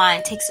carnal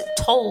mind takes a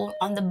toll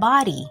on the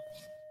body.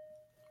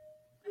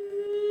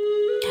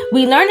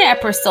 We learned in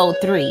episode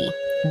 3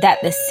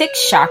 that the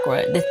sixth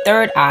chakra, the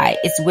third eye,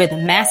 is where the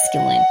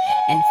masculine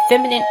and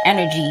feminine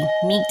energy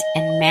meet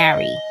and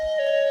marry.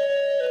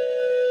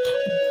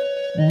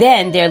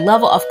 Then their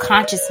level of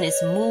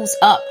consciousness moves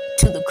up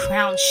to the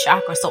crown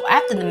chakra. So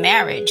after the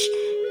marriage,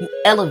 you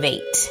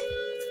elevate.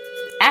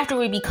 After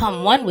we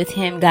become one with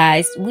him,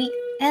 guys, we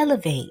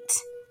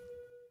elevate.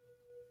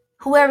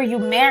 Whoever you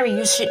marry,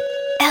 you should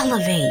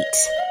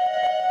elevate.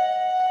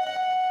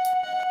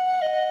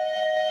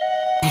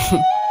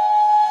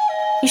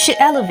 You should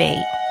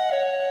elevate.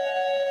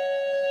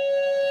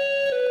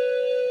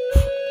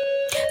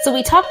 So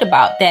we talked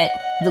about that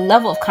the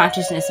level of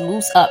consciousness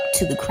moves up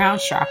to the crown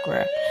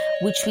chakra,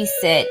 which we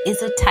said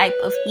is a type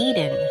of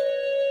Eden.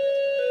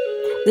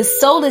 The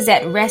soul is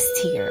at rest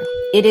here.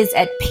 It is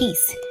at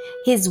peace.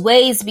 His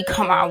ways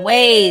become our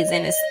ways,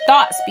 and his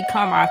thoughts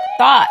become our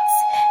thoughts.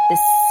 The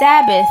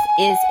Sabbath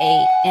is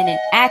an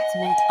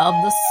enactment of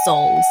the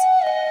soul's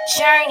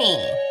journey.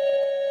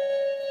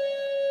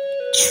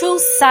 True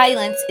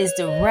silence is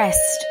the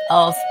rest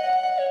of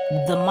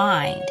the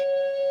mind,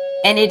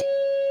 and it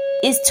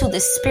is to the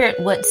spirit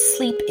what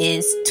sleep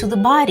is to the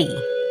body.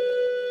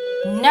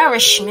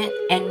 Nourishment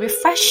and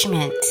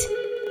refreshment.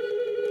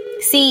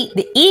 See,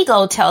 the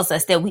ego tells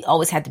us that we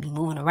always have to be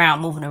moving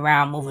around.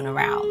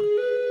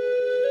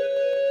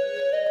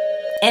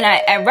 And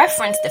I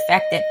referenced the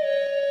fact that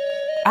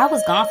I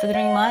was gone for 3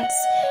 months,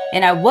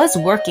 and I was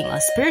working on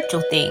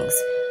spiritual things,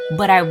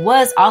 but I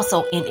was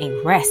also in a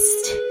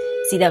rest.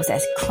 See, that was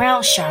that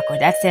crown chakra.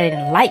 That's that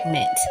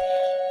enlightenment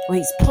where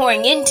he's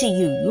pouring into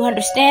you. You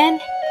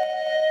understand?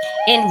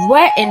 In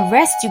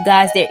rest, you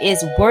guys, there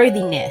is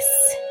worthiness.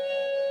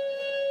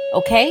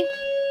 Okay?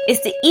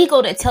 It's the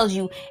ego that tells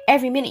you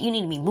every minute you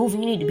need to be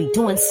moving. You need to be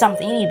doing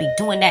something. You need to be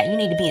doing that. You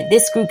need to be in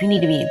this group. You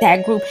need to be in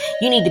that group.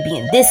 You need to be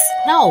in this.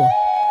 No.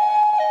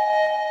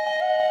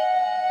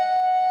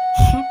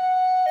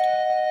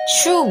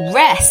 True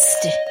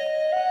rest.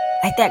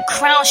 Like that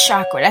crown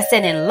chakra, that's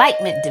that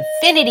enlightenment.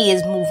 Divinity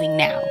is moving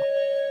now.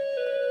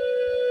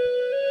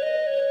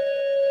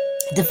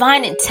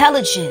 Divine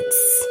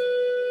intelligence.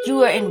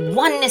 You are in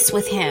oneness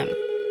with him.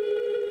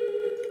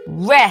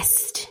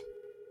 Rest.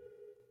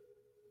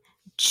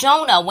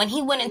 Jonah, when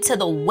he went into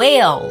the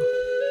whale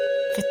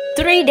for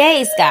 3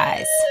 days,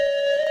 guys.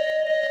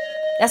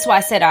 That's why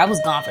I said I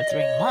was gone for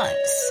 3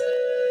 months.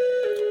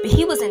 But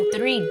he was in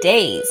 3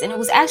 days, and it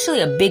was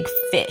actually a big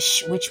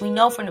fish, which we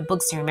know from the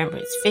books. You remember,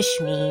 fish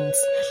means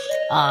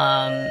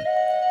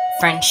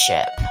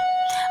friendship.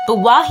 But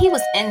while he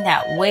was in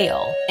that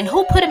whale, and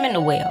who put him in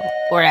the whale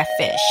or that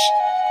fish?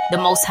 The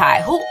Most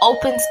High. Who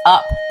opens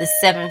up the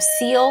seventh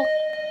seal?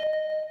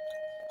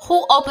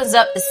 Who opens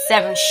up the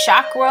seventh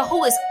chakra?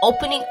 Who is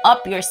opening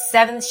up your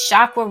seventh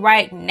chakra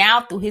right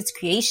now through his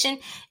creation?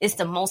 It's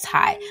the Most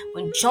High.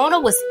 When Jonah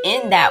was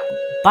in that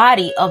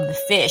body of the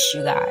fish,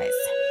 you guys,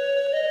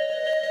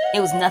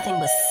 it was nothing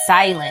but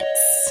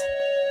silence.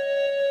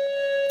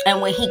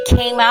 And when he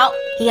came out,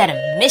 he had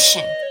a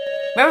mission.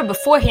 Remember,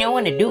 before he didn't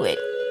want to do it.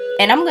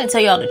 And I'm going to tell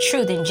y'all the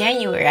truth. In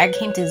January, I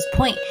came to this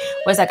point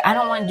where it's like, I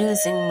don't want to do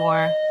this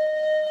anymore.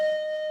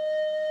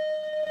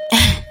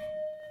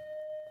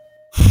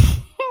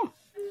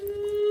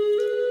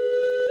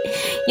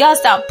 Y'all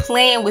stop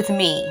playing with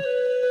me.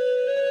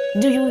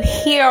 Do you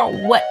hear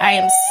what I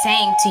am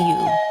saying to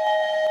you?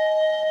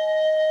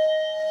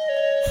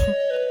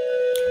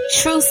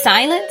 True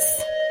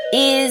silence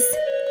is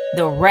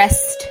the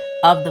rest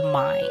of the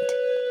mind.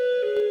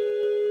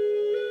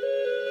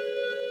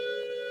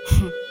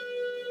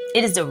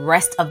 It is the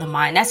rest of the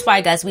mind. That's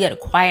why, guys, we got to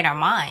quiet our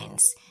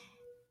minds.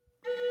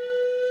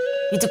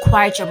 You have to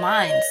quiet your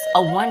minds.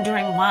 A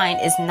wandering mind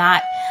is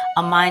not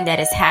a mind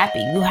that is happy.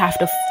 You have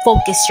to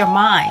focus your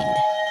mind.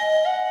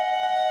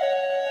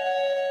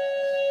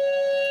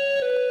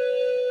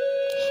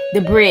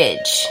 The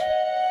bridge.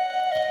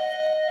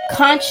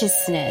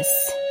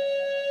 Consciousness.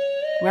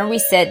 Remember we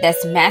said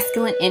that's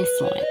masculine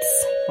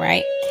influence,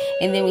 right?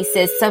 And then we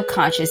said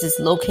subconscious is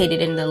located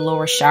in the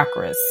lower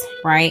chakras,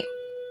 right?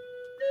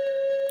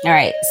 All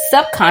right,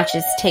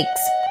 subconscious takes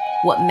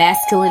what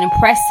masculine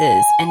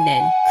impresses and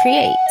then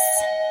creates.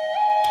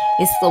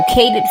 It's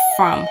located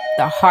from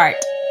the heart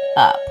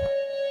up.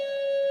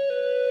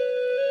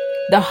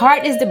 The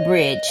heart is the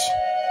bridge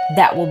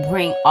that will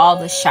bring all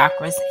the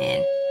chakras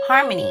in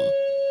harmony.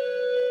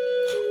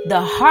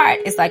 The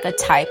heart is like a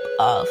type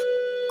of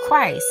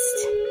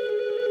Christ.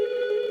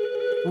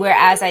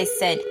 Whereas I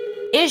said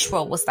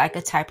Israel was like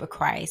a type of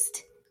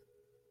Christ.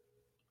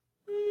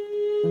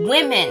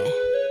 Women,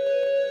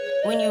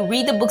 when you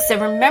read the books of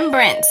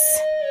remembrance,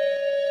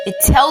 it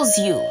tells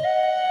you,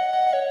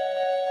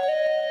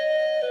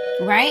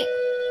 right?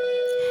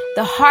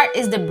 The heart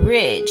is the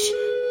bridge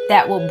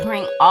that will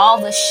bring all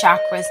the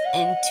chakras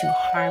into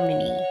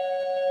harmony.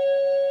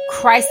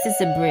 Christ is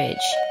the bridge.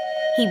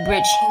 He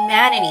bridged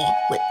humanity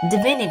with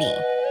divinity.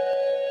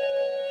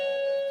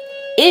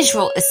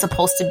 Israel is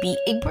supposed to be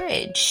a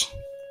bridge.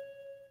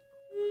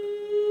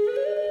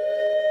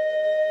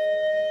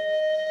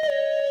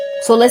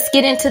 So let's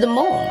get into the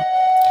moon.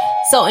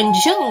 So in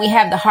June, we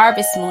have the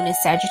harvest moon in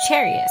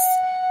Sagittarius.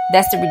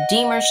 That's the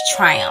Redeemer's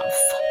triumph.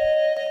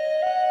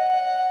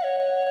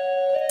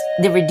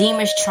 The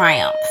Redeemer's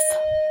triumph.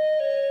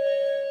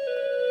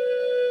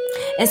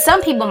 And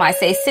some people might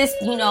say, sis,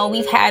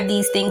 we've had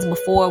these things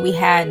before. We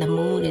had the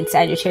moon in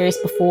Sagittarius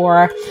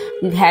before.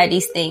 We've had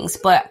these things.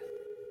 But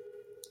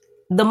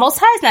the Most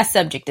High is not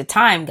subject to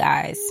time,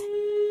 guys.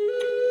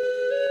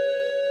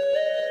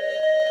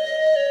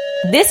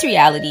 This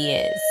reality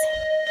is.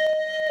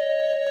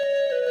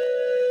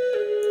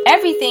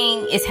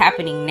 Everything is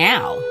happening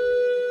now.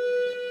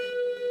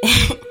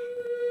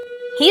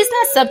 He's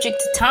not subject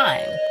to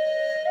time.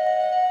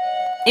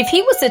 If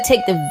he was to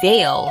take the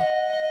veil,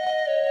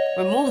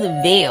 remove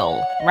the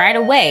veil right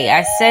away.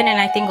 I said,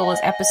 and I think it was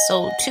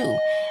episode 2,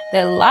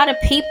 that a lot of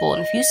people,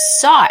 and if you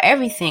saw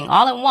everything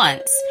all at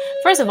once,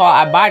 first of all,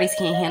 our bodies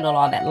can't handle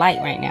all that light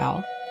right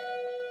now.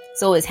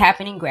 So it's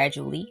happening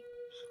gradually.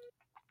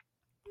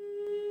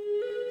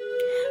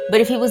 But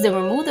if he was to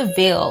remove the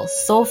veil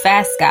so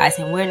fast, guys,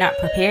 and we're not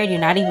prepared, you're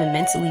not even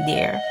mentally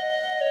there,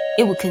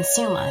 it would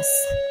consume us.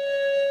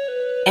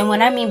 And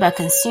what I mean by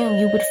consume,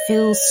 you would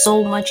feel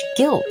so much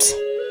guilt.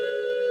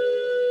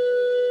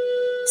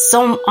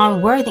 So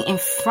unworthy in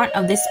front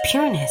of this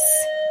pureness.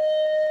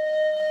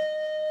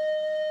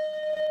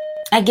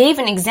 I gave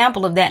an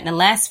example of that in the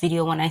last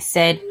video when I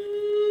said,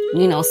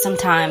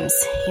 sometimes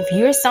if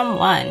you're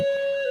someone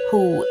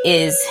who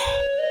is,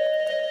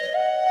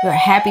 you're a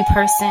happy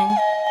person,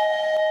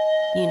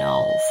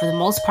 for the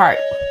most part,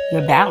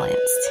 you're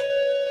balanced.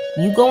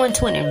 You go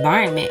into an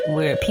environment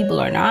where people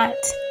are not,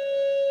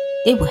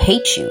 they will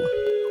hate you,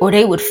 or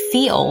they would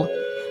feel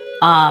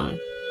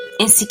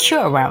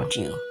insecure around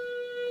you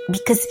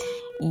because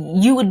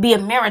you would be a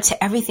mirror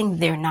to everything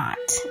they're not.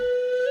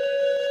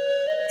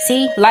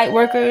 See, light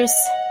workers,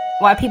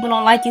 why people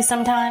don't like you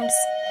sometimes?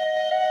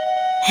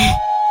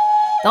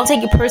 Don't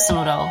take it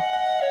personal though.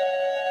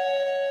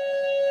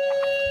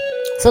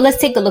 So let's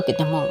take a look at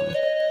the moon.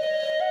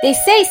 They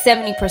say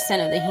 70%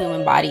 of the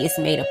human body is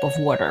made up of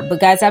water. But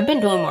guys, I've been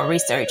doing more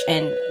research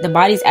and the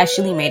body's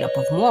actually made up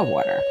of more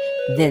water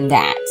than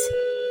that.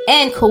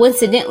 And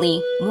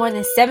coincidentally, more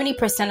than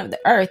 70% of the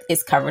earth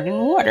is covered in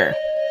water.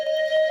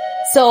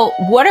 So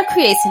water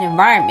creates an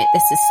environment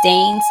that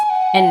sustains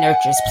and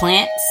nurtures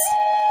plants,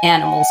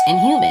 animals, and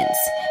humans,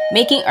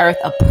 making earth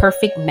a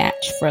perfect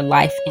match for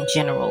life in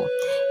general.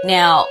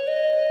 Now,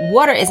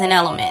 water is an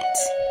element.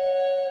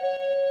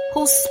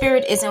 Whose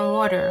spirit is in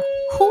water?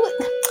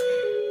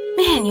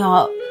 Man,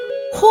 y'all,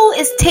 who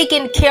is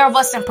taking care of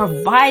us and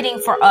providing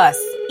for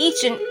us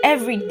each and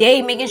every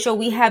day, making sure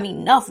we have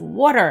enough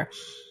water?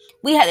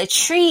 We have the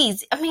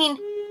trees. I mean,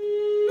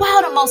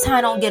 wow, the Most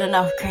High don't get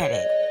enough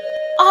credit.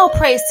 All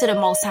praise to the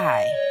Most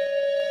High.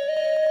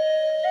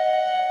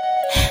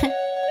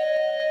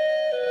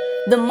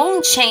 The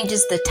moon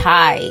changes the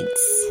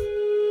tides.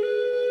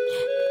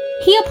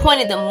 He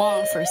appointed the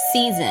moon for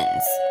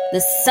seasons.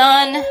 The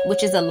sun,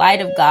 which is the light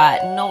of God,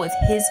 knoweth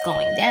his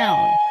going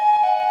down.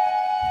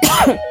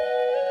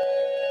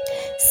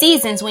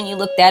 seasons, when you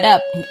look that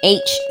up in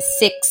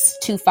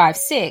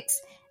H6256,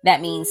 that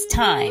means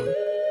time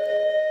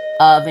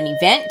of an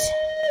event,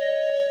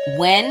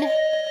 when,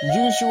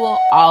 usual,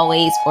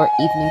 always, or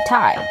evening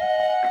time.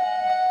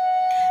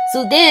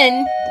 So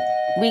then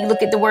we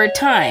look at the word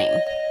time.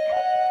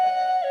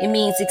 It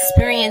means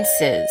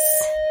experiences,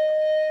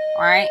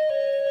 right?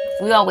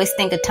 We always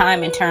think of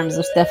time in terms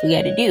of stuff we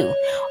got to do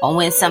or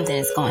when something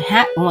is going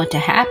to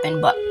happen.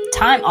 But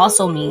time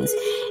also means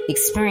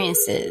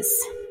experiences,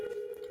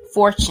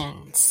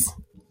 fortunes,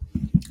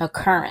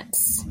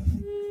 occurrence,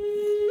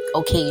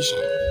 occasion.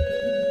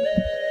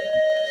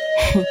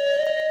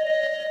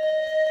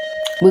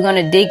 We're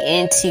going to dig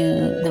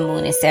into the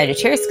moon in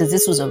Sagittarius because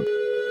this was an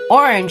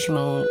orange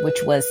moon,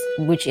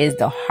 which is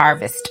the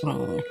harvest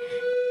moon.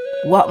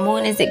 What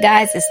moon is it,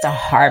 guys? It's the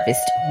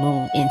harvest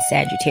moon in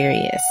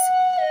Sagittarius.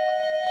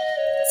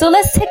 So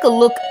let's take a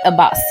look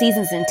about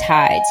seasons and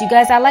tides. You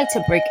guys, I like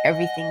to break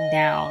everything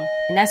down.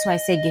 And that's why I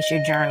say get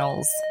your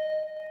journals.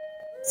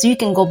 So you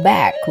can go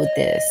back with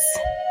this.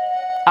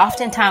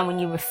 Oftentimes when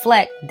you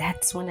reflect,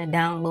 that's when the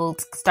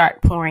downloads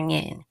start pouring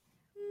in.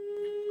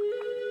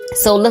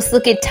 So let's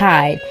look at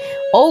tide.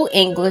 Old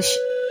English,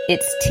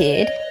 it's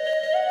tid.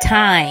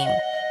 Time.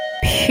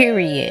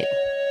 Period.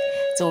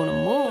 So the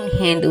moon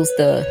handles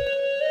the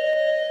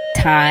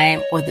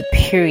time or the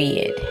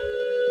period.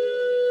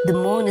 The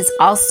moon is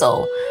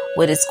also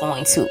what is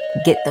going to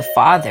get the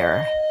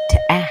Father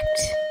to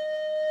act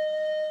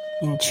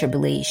in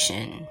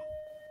tribulation.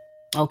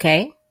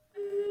 Okay?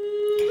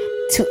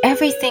 To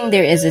everything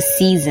there is a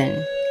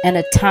season and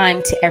a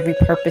time to every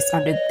purpose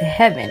under the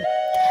heaven.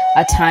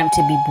 A time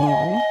to be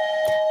born,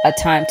 a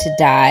time to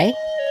die,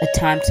 a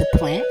time to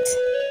plant,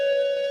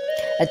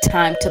 a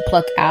time to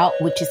pluck out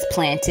which is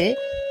planted,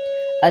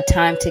 a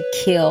time to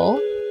kill,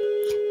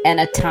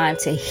 and a time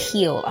to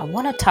heal. I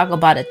want to talk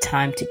about a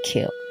time to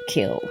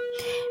kill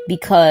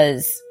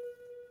because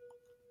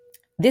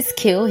this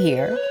kill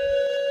here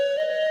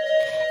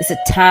is a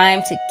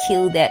time to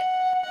kill that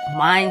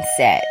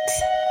mindset,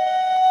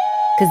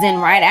 because then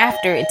right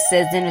after it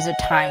says then there's a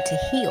time to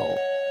heal.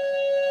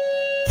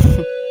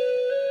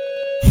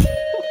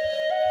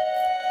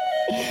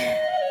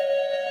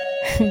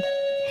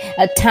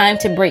 A time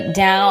to break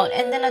down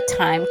and then a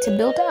time to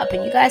build up.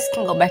 And you guys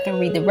can go back and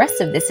read the rest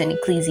of this in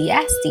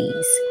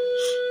Ecclesiastes.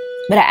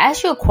 But I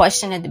asked you a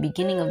question at the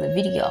beginning of the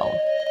video.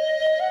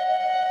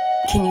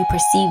 Can you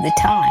perceive the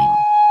time?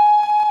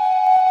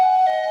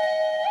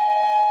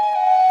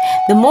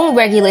 The moon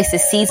regulates the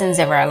seasons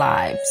of our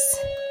lives.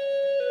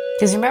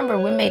 Because remember,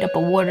 we're made up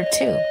of water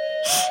too.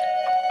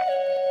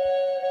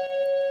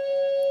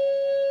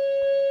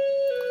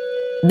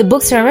 The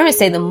books I remember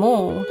say the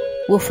moon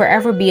will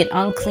forever be an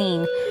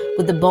unclean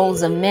with the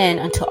bones of men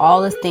until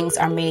all the things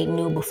are made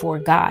new before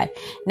God.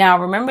 Now,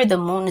 remember, the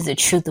moon is the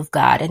truth of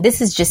God. And this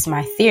is just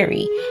my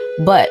theory.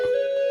 But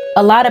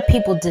a lot of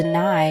people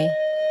deny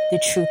the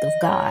truth of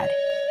God.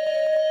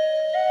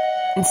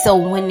 And so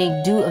when they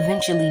do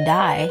eventually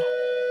die,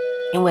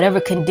 in whatever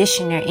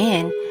condition they're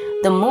in,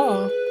 the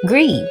moon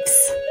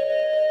grieves.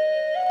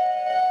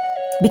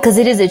 Because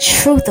it is the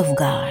truth of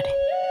God.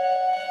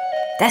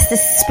 That's the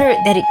spirit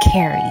that it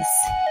carries.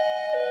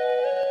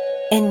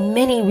 And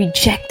many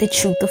reject the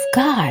truth of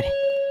God.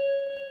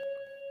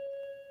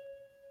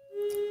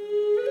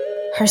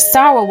 Her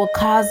sorrow will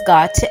cause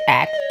God to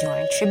act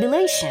during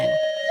tribulation.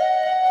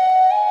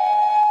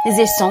 Because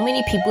there's so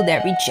many people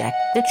that reject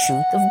the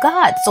truth of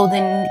God. So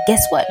then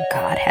guess what?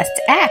 God has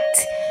to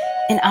act.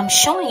 And I'm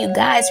showing you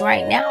guys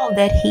right now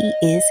that he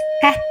is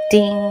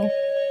acting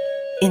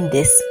in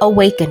this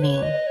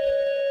awakening.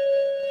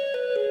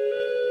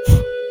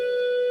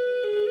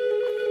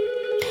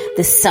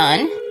 The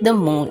sun, the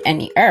moon,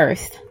 and the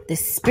earth, the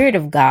Spirit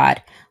of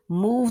God,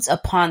 moves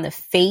upon the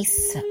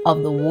face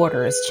of the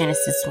waters.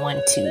 Genesis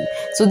 1:2.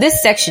 So this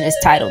section is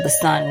titled The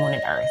Sun, Moon,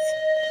 and Earth.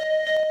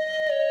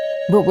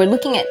 But we're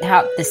looking at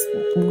how this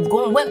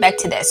went back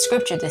to that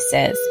scripture that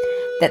says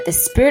that the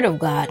Spirit of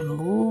God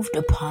moved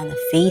upon the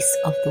face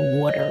of the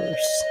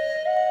waters.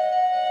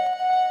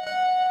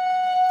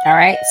 All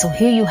right. So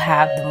here you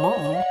have the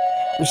moon,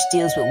 which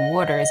deals with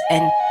waters,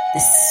 and the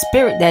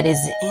spirit that is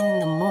in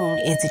the moon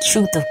is the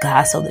truth of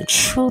God. So the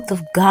truth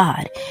of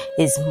God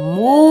is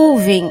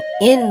moving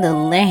in the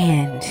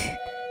land.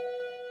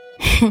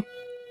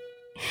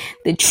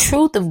 The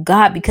truth of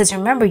God, because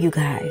remember, you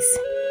guys,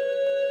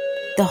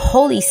 the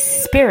Holy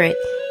Spirit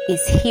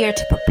is here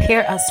to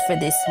prepare us for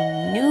this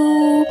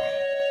new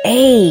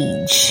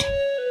age.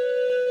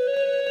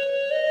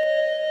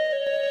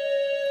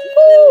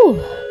 Woo!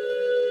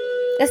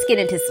 Let's get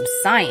into some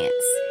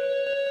science.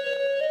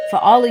 For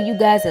all of you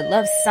guys that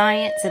love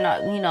science, and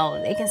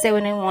they can say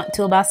what they want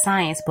to about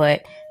science,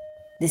 but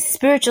the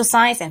spiritual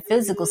science and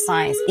physical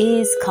science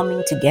is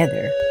coming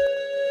together.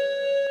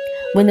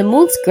 When the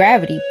moon's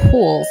gravity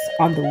pulls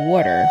on the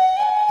water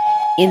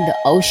in the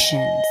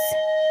oceans,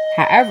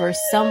 however,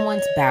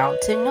 someone's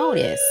bound to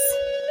notice.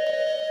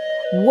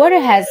 Water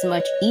has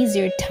much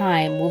easier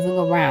time moving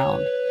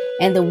around,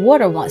 and the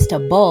water wants to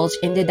bulge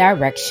in the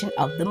direction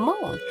of the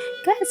moon.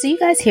 Guys, do you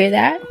guys hear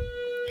that?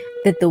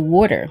 that the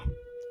water,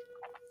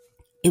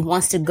 it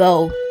wants to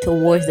go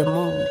towards the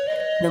moon.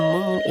 The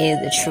moon is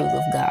the truth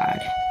of God.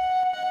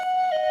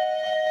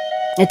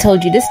 I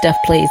told you this stuff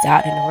plays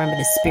out in the realm of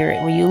the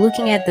spirit. When you're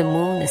looking at the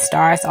moon, the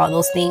stars, all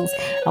those things,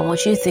 I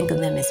want you to think of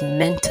them as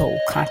mental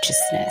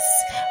consciousness,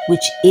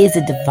 which is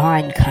a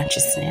divine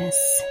consciousness,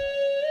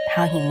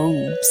 how he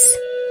moves.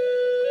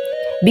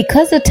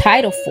 Because of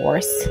tidal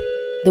force,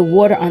 the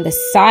water on the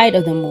side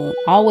of the moon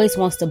always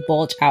wants to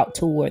bulge out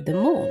toward the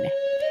moon.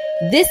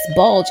 This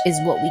bulge is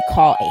what we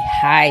call a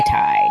high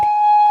tide.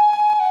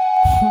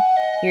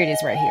 Here it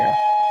is right here.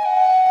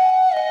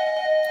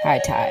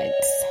 High tides.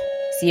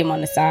 See them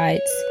on the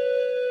sides?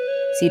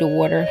 See the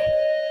water?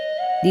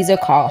 These are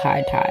called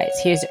high tides.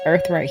 Here's the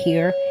earth right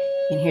here,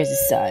 and here's the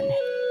sun.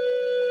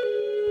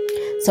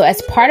 So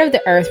as part of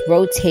the earth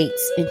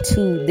rotates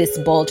into this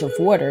bulge of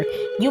water,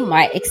 you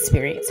might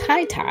experience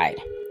high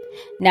tide.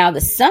 Now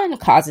the sun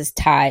causes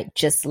tide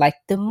just like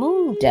the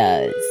moon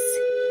does.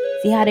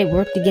 See how they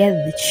work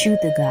together, the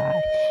truth of God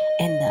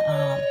and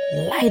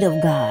the light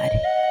of God.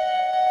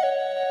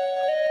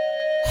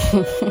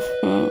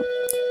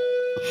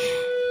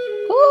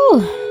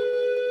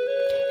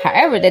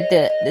 However, that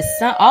the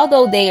sun,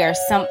 although they are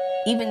some,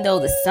 even though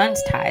the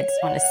sun's tides,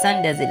 when the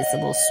sun does it, it's a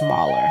little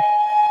smaller.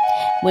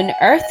 When the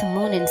earth,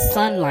 moon, and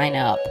sun line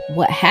up,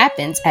 what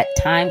happens at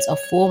times of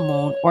full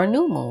moon or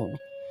new moon?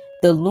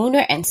 The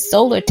lunar and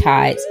solar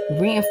tides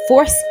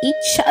reinforce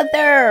each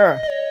other.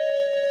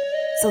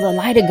 So the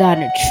light of God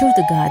and the truth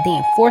of God, they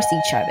enforce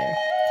each other,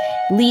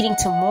 leading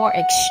to more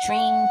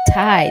extreme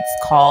tides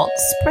called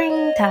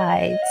spring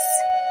tides.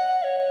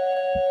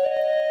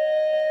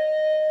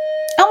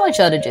 I want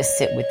y'all to just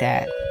sit with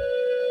that.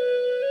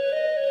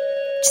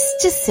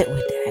 Just sit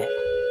with that.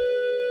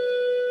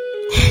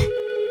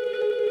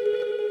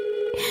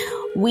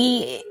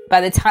 By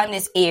the time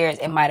this airs,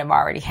 it might have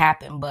already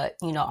happened, but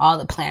all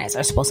the planets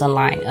are supposed to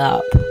line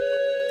up.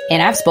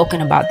 And I've spoken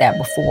about that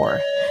before.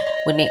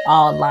 When they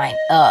all line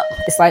up,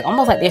 it's like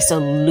almost like they're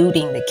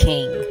saluting the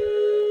king.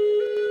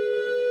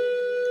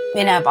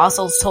 And I've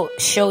also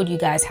showed you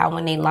guys how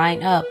when they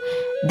line up,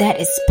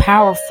 that is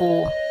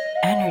powerful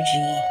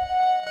energy.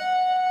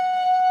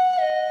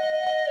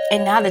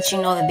 And now that you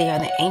know that they are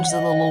the angels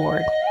of the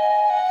Lord,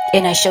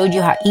 and I showed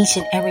you how each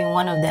and every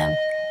one of them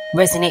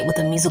resonate with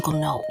a musical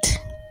note.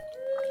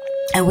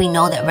 And we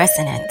know that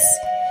resonance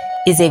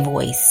is a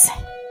voice.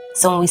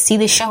 So when we see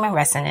the Schumann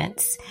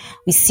resonance,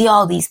 we see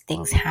all these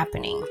things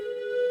happening.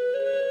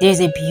 There's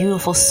a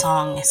beautiful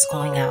song that's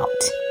going out.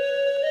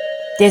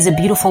 There's a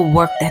beautiful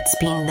work that's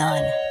being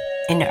done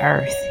in the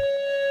earth.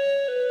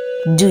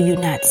 Do you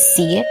not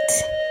see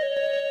it?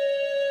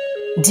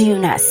 Do you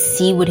not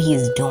see what he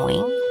is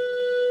doing?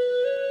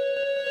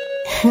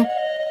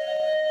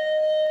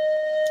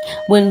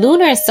 When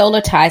lunar and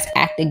solar tides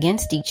act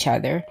against each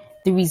other,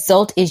 the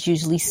result is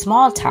usually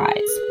small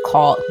tides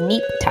called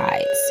neap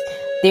tides.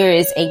 There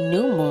is a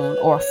new moon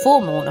or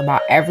full moon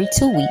about every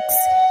 2 weeks,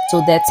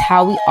 so that's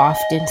how we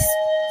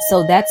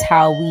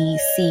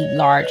see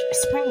large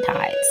spring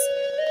tides.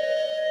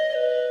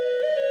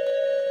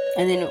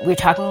 And then we're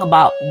talking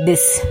about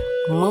this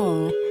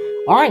moon,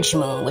 orange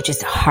moon, which is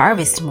the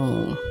harvest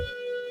moon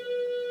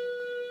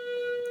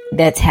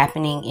that's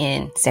happening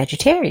in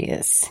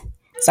Sagittarius.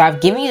 So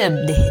I've given you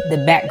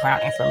the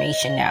background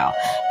information now.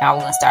 Now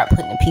we're going to start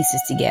putting the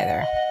pieces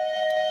together.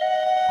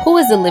 Who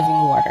is the living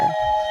water?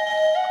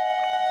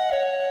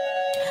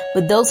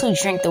 But those who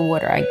drink the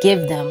water I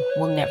give them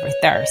will never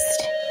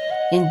thirst.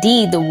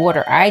 Indeed, the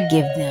water I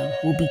give them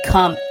will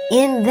become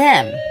in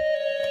them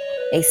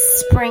a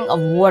spring of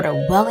water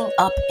welling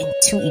up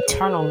into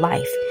eternal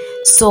life.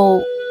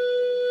 So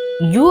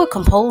you are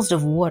composed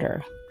of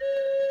water.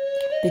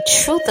 The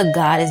truth of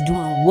God is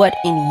doing what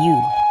in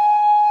you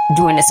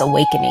during this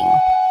awakening?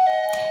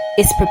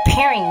 It's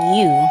preparing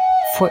you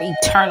for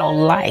eternal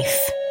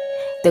life.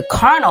 The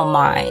carnal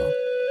mind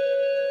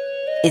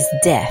is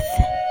death,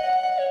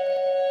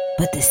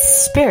 but the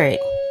spirit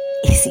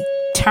is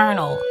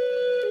eternal.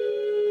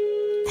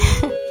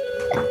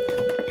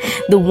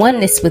 The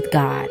oneness with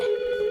God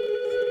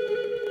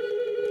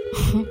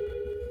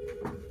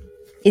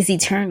is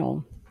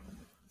eternal,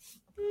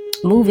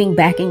 moving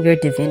back in your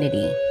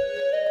divinity.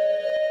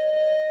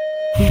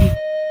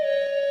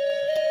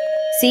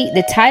 See,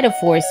 the tidal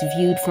force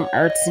viewed from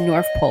Earth's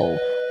North Pole,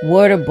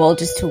 water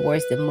bulges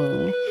towards the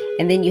moon.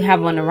 And then you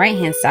have on the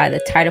right-hand side, the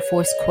tidal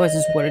force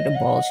causes water to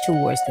bulge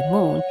towards the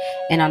moon.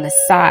 And on the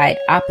side,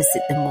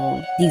 opposite the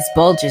moon, these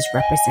bulges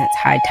represent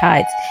high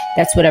tides.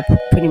 That's what I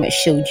pretty much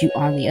showed you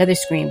on the other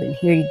screen, but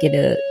here you get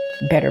a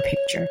better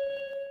picture.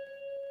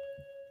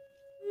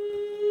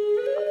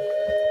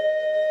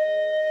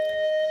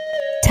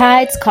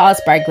 Tides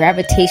caused by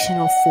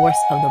gravitational force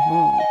of the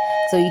moon.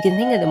 So you can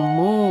think of the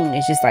moon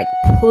as just like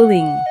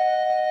pulling.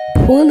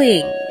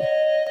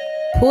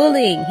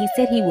 He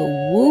said he will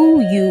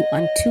woo you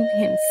unto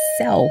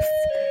himself.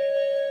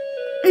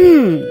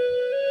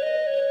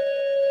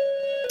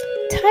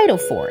 Tidal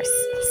force.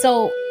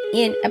 So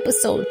in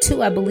episode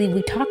 2, I believe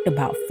we talked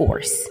about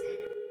force.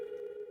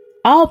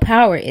 All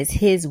power is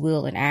his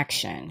will and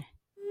action.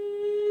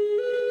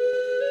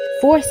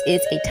 Force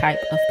is a type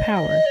of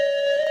power.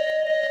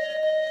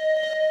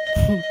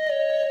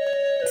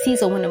 See,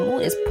 so when the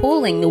moon is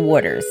pulling the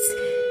waters,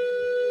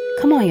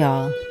 come on,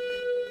 y'all.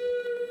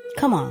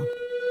 Come on.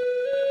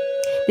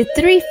 The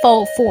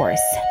threefold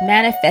force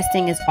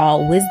manifesting is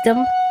all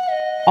wisdom,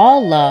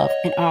 all love,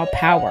 and all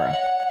power.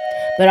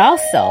 But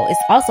also,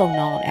 it's also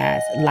known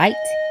as light,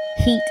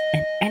 heat,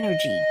 and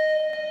energy.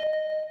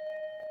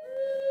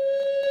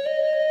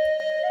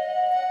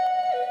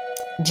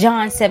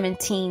 John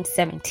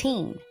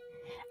 17:17.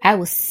 I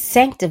will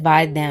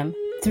sanctify them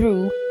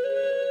through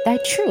thy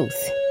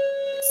truth.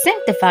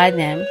 Sanctify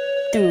them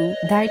through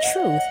thy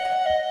truth.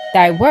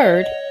 Thy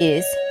word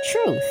is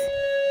truth.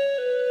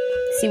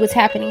 See what's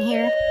happening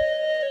here?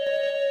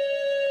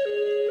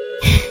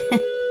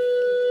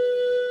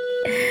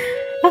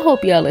 I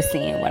hope y'all are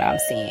seeing what I'm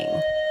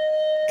seeing.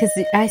 Because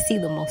I see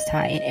the Most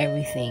High in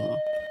everything.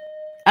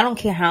 I don't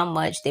care how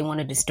much they want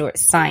to distort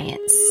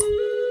science.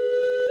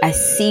 I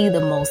see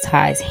the Most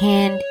High's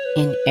hand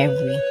in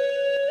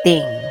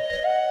everything.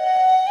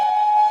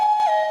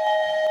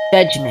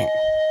 Judgment.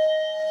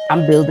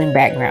 I'm building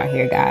background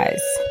here,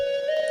 guys.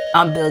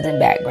 I'm building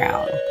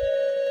background.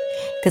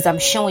 Because I'm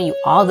showing you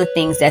all the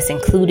things that's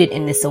included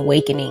in this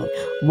awakening.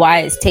 Why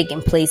it's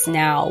taking place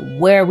now.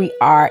 Where we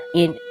are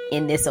in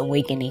this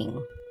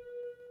awakening.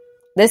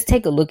 Let's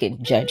take a look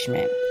at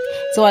judgment.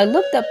 So I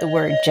looked up the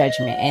word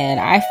judgment and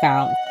I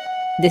found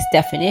this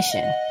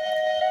definition.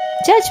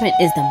 Judgment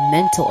is the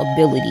mental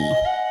ability.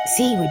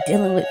 See, we're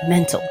dealing with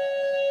mental.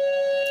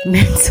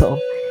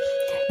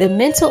 The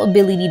mental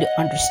ability to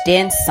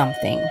understand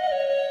something,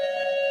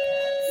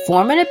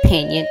 form an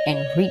opinion,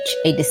 and reach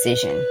a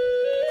decision.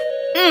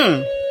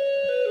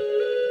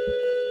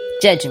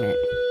 Judgment.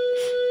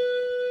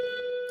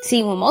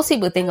 See, when most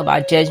people think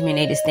about judgment,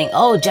 they just think,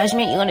 oh,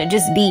 judgment, you're going to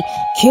just be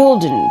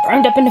killed and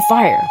burned up in the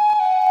fire.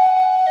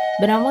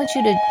 But I want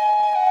you to,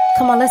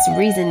 come on, let's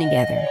reason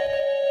together.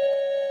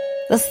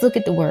 Let's look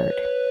at the word.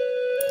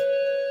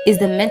 Is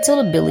the mental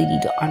ability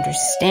to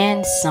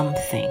understand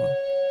something.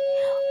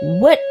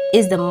 What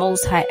is the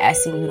Most High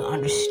asking you to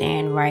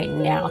understand right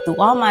now? Through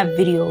all my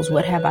videos,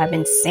 what have I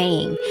been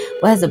saying?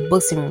 What has the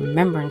books of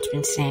remembrance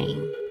been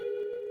saying?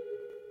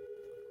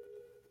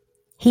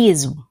 He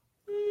is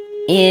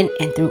in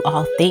and through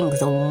all things,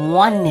 the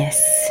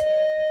oneness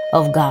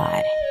of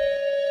God.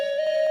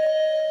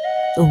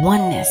 The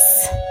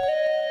oneness.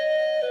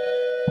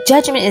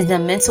 Judgment is the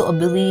mental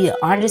ability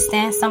to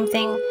understand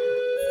something,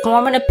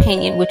 form an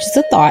opinion, which is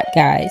a thought,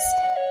 guys,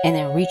 and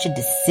then reach a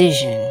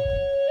decision.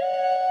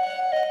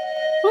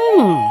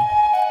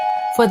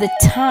 For the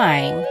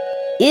time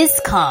is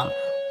come.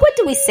 What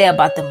do we say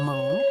about the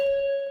moon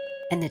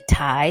and the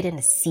tide and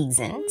the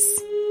seasons?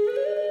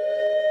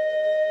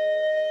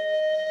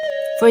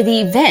 For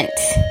the event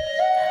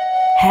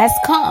has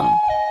come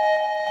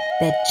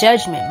that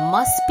judgment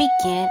must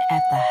begin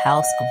at the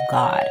house of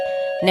God.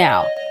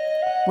 Now,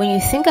 when you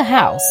think of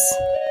house,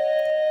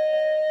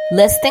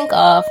 let's think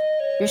of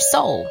your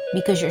soul,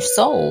 because your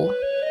soul,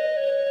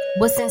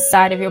 what's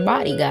inside of your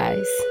body,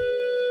 guys?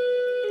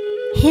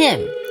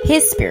 Him,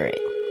 his spirit.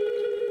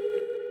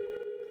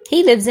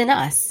 He lives in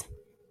us.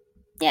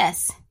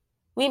 Yes,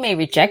 we may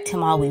reject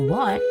him all we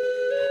want,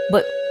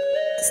 but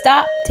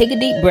stop, take a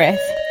deep breath.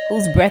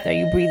 Whose breath are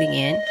you breathing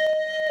in?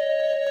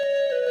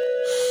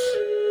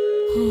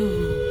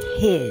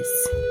 His.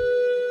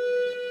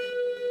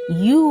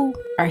 You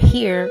are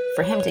here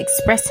for him to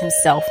express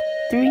himself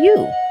through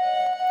you.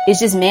 It's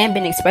just man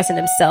been expressing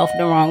himself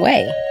the wrong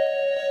way.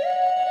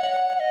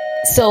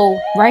 So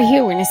right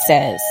here when it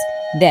says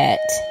that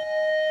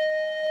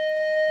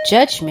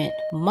judgment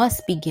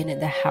must begin in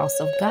the house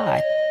of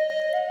God.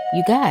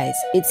 You guys,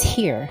 it's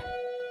here.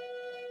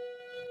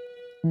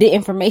 The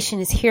information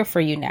is here for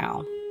you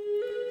now.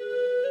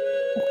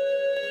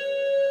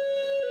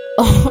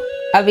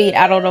 I mean,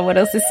 I don't know what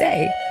else to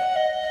say.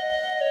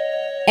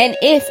 And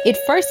if it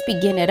first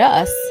begin at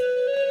us,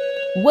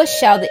 what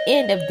shall the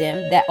end of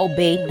them that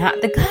obey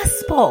not the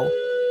gospel?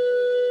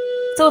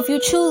 So if you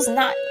choose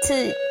not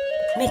to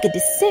make a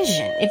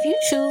decision, if you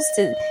choose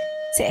to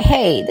say,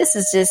 hey, this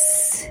is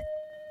just,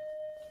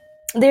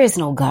 there is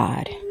no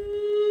God.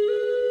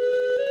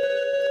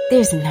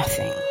 There's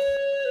nothing.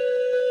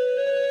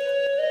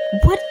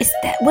 What is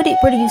that? What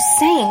are you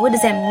saying? What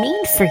does that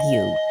mean for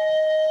you?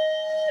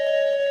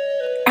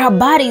 Our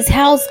bodies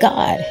house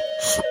God.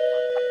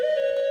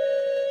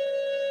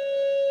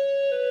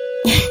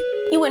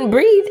 You wouldn't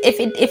breathe if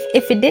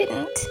it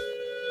didn't.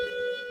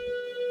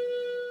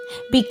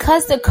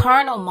 Because the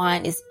carnal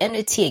mind is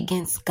enmity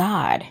against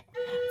God,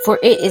 for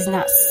it is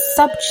not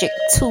subject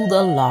to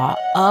the law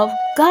of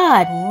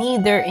God,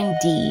 neither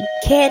indeed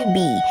can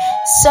be.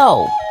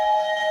 So,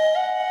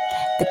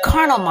 the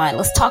carnal mind,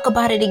 let's talk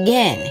about it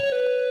again.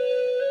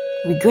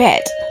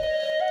 Regret.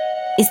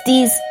 It's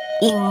these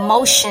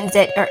emotions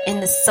that are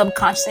in the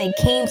subconscious. They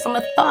came from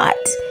a thought.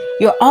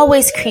 You're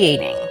always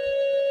creating.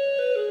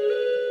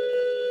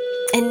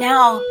 And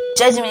now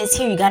judgment is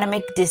here. You got to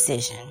make a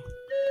decision.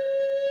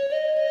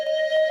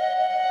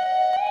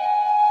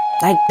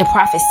 Like the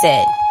prophet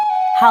said,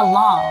 How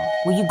long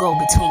will you go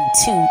between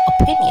two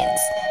opinions,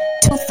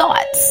 two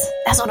thoughts?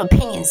 That's what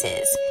opinions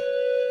is.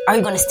 Are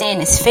you going to stay in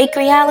this fake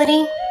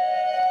reality?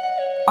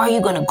 Or are you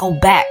going to go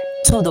back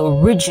to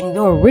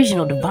your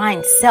original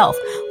divine self,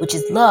 which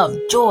is love,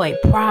 joy,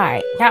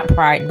 pride, not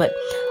pride, but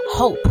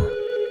hope.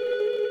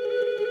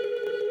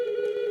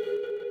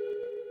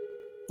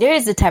 There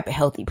is a type of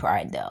healthy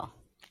pride though.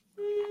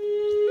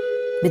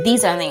 But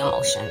these are the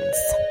emotions.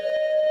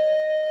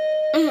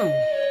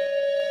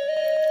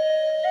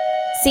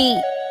 See,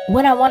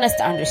 what I want us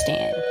to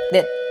understand,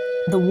 that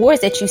the wars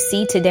that you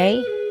see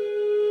today,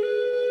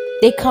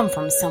 they come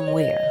from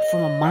somewhere,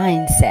 from a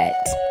mindset.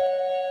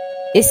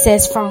 It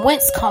says, from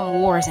whence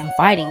come wars and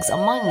fightings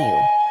among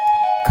you?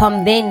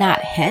 Come they not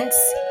hence,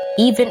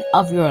 even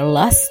of your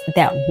lust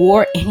that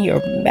war in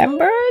your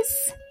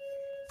members?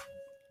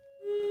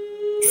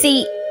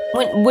 See,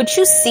 what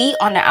you see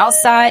on the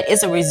outside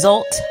is a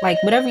result,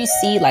 like whatever you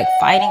see, like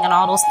fighting and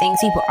all those things,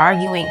 people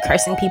arguing,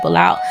 cursing people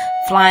out,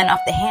 flying off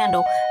the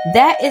handle,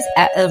 that is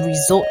a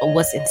result of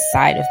what's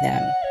inside of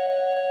them.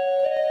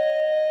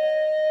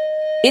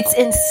 It's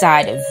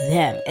inside of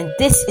them. And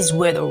this is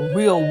where the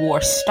real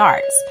war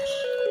starts.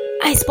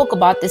 I spoke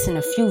about this in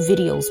a few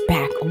videos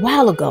back a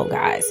while ago,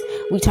 guys.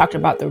 We talked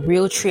about the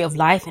real tree of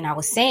life. And I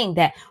was saying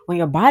that when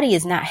your body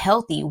is not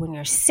healthy, when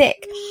you're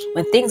sick,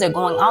 when things are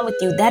going on with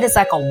you, that is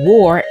like a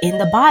war in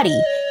the body.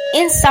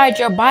 Inside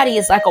your body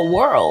is like a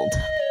world.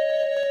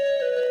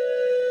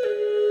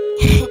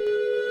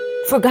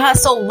 For God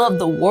so loved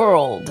the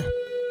world.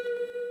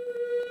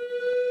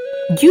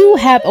 You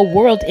have a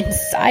world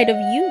inside of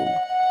you.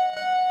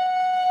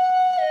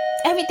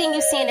 Everything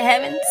you see in the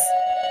heavens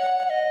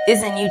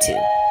is in you too.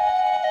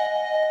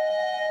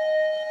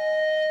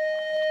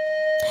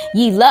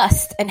 Ye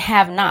lust and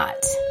have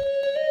not.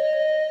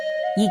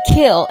 Ye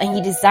kill and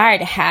ye desire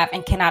to have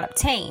and cannot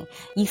obtain.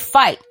 Ye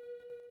fight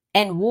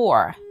and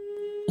war,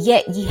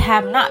 yet ye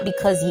have not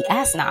because ye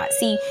ask not.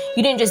 See,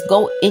 you didn't just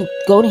go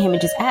to him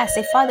and just ask.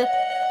 Say, Father,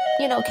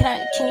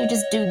 can you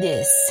just do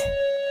this?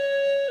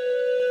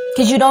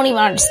 Because you don't even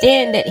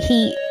understand that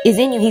he is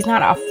in you. He's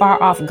not a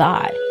far off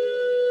God.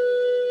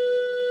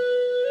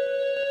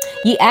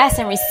 Ye ask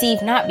and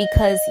receive not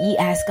because ye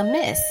ask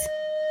amiss,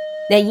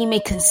 that ye may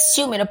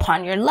consume it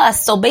upon your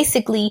lust. So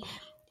basically,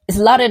 it's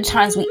a lot of the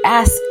times we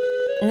ask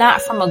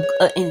not from an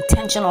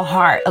intentional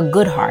heart, a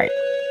good heart.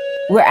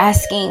 We're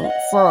asking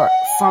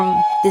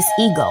from this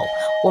ego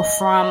or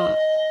from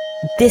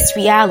this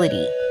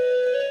reality.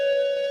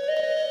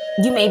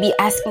 You may be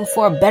asking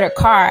for a better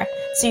car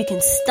so you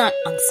can stunt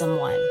on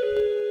someone.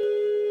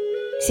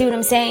 See what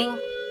I'm saying?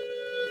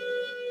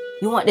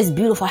 You want this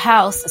beautiful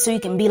house so you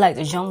can be like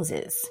the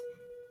Joneses.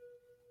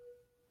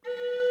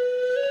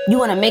 You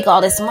want to make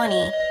all this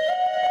money,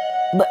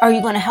 but are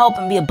you going to help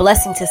and be a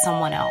blessing to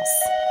someone else?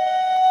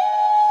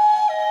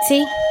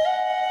 See?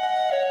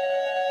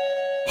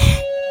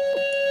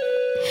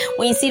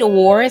 When you see the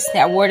wars,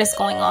 that war that's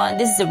going on,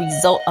 this is a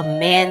result of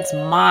man's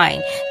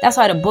mind. That's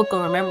why the book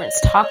of remembrance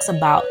talks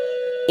about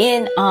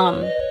in the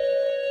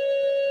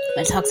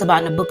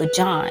book of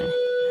John,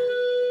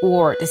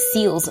 or the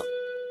seals,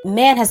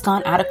 man has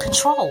gone out of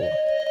control.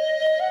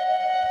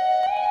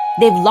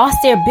 They've lost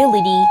their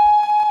ability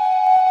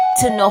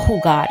to know who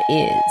God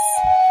is.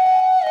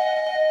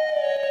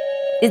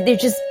 They're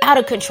just out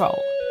of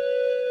control.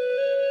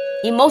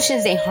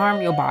 Emotions, they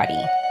harm your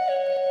body.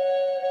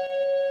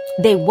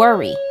 They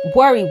worry.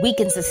 Worry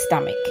weakens the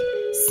stomach.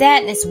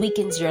 Sadness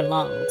weakens your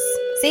lungs.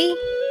 See?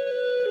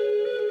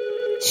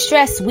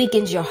 Stress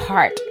weakens your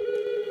heart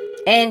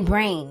and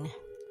brain.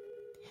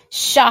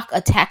 Shock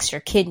attacks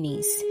your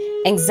kidneys.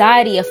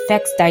 Anxiety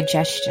affects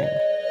digestion.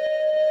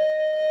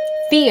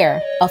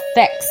 Fear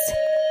affects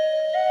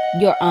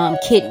your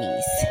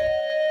kidneys.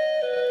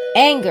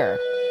 Anger,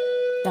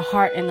 the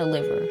heart and the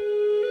liver.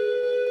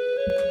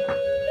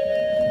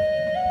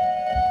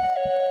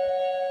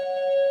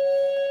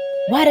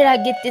 Why did I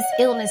get this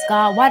illness,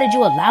 God? Why did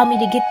you allow me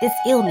to get this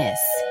illness?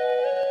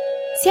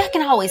 See, I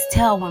can always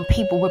tell where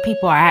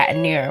people are at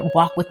in their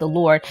walk with the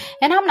Lord.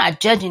 And I'm not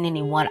judging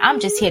anyone. I'm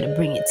just here to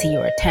bring it to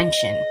your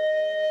attention.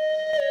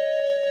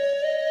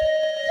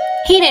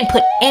 He didn't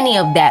put any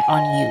of that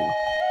on you.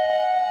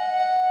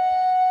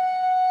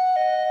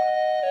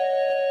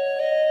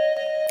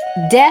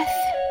 Death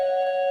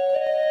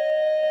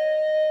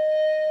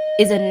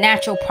is a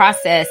natural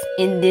process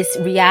in this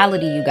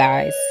reality, you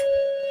guys.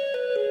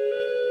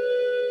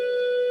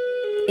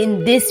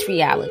 In this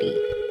reality.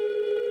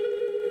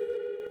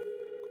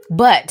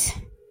 But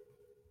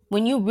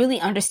when you really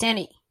understand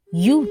it,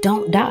 you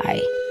don't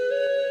die.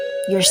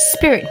 Your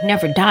spirit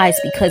never dies,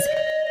 because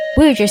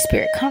where did your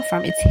spirit come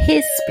from? It's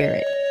his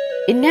spirit.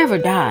 It never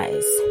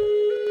dies.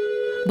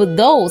 But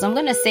I'm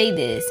going to say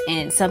this,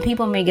 and some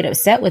people may get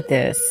upset with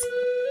this,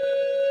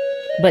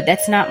 but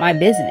that's not my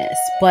business.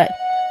 But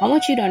I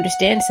want you to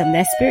understand something.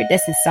 That spirit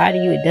that's inside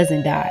of you, it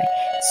doesn't die.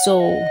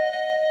 So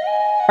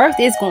Earth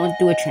is going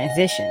through a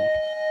transition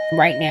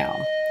right now.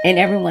 And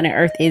everyone on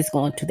Earth is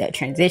going through that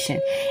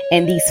transition.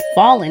 And these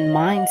fallen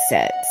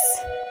mindsets,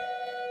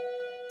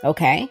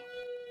 okay?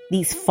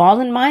 these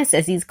fallen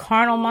mindsets, these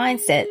carnal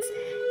mindsets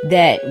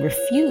that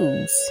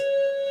refuse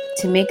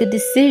to make a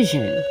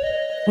decision.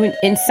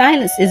 And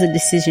silence is a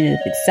decision in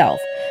itself,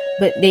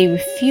 but they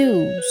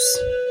refuse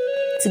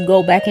to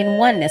go back in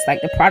oneness.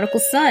 Like the prodigal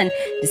son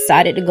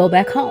decided to go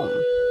back home,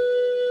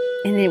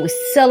 and it was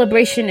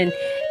celebration and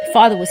the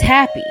father was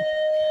happy.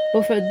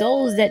 But for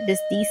those that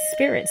these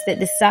spirits that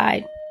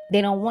decide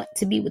they don't want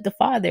to be with the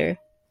father,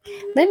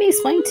 let me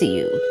explain to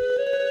you.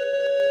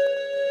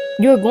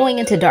 You're going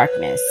into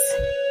darkness,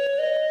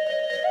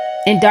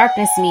 and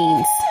darkness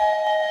means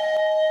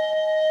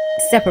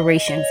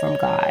separation from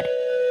God,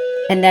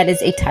 and that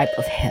is a type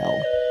of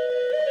hell.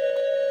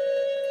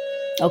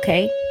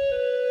 Okay?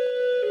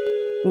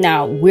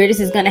 Now, where this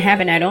is going to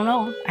happen, I don't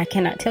know. I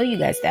cannot tell you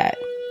guys that.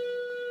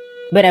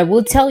 But I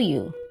will tell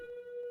you,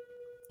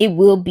 it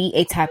will be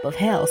a type of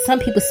hell. Some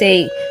people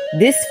say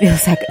this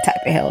feels like a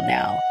type of hell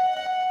now.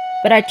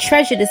 But I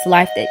treasure this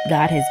life that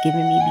God has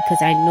given me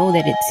because I know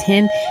that it's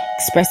Him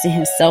expressing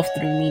Himself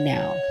through me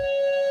now.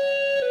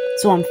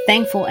 So I'm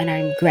thankful and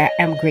I'm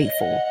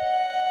grateful.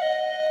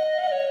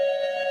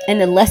 And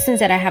the lessons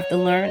that I have to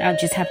learn, I'll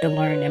just have to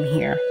learn them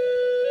here.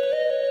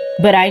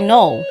 But I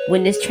know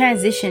when this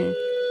transition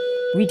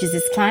reaches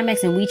its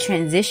climax and we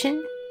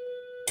transition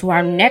to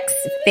our next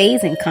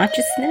phase in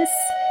consciousness,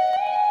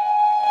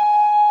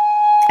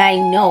 I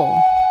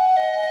know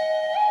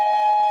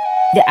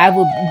that I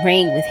will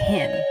reign with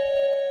Him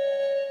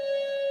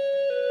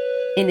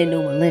in the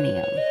new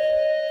millennium.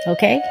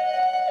 Okay?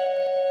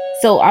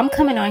 So I'm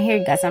coming on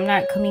here, guys. I'm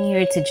not coming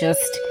here to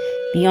just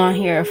be on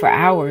here for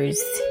hours.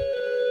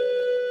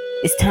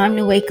 It's time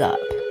to wake up.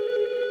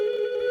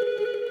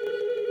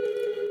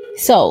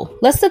 So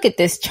let's look at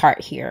this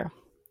chart here.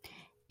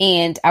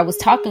 And I was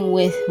talking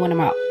with one of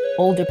my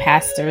older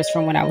pastors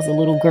from when I was a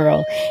little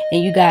girl.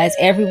 And you guys,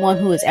 everyone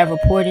who has ever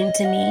poured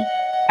into me,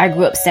 I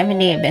grew up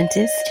 7-day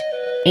Adventist.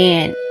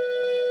 And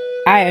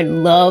I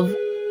love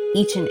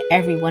each and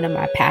every one of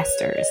my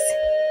pastors.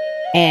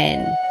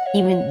 And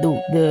even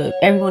the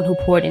everyone who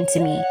poured into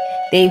me,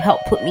 they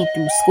helped put me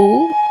through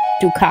school,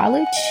 through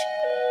college.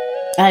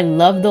 I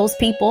love those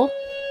people.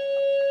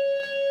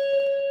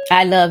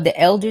 I love the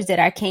elders that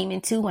I came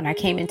into when I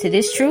came into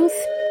this truth,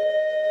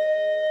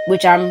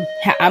 which I'm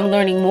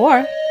learning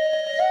more.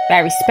 But I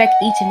respect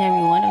each and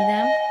every one of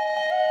them,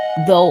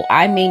 though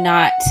I may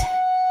not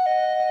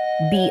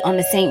be on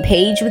the same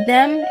page with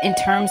them in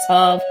terms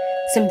of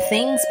some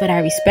things, but I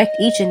respect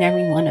each and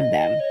every one of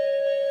them.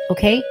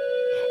 Okay?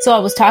 So I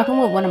was talking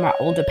with one of my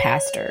older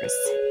pastors,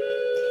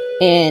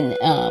 and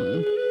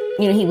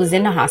he was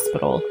in the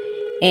hospital.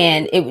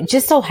 And it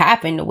just so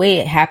happened, the way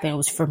it happened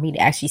was for me to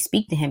actually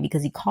speak to him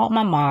because he called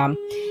my mom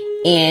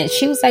and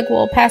she was like,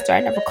 well, Pastor,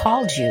 I never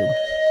called you.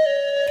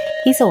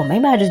 He said, well,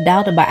 maybe I just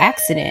dialed it by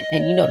accident.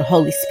 And the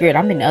Holy Spirit,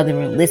 I'm in the other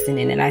room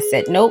listening. And I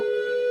said, nope,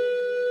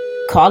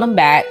 call him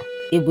back.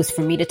 It was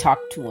for me to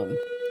talk to him.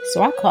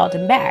 So I called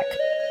him back.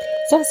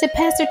 So I said,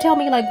 Pastor, tell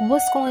me, like,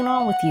 what's going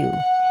on with you?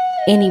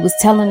 And he was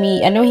telling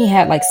me, I know he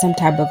had like some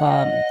type of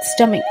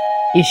stomach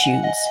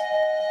issues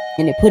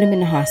and they put him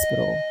in the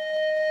hospital.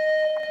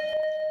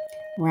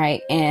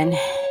 Right. And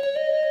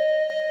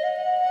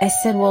I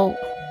said, well,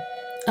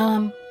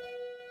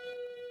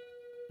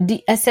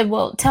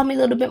 tell me a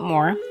little bit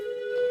more.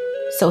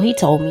 So he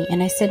told me,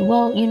 and I said,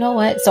 well, you know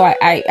what? So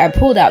I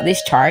pulled out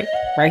this chart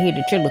right here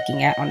that you're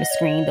looking at on the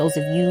screen. Those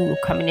of you who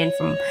are coming in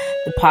from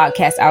the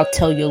podcast, I'll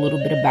tell you a little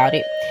bit about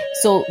it.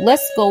 So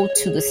let's go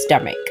to the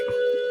stomach,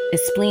 the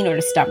spleen or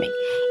the stomach,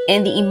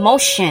 and the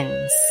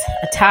emotions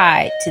are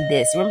tied to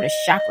this. Remember the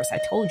chakras I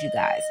told you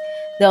guys.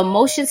 The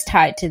emotions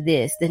tied to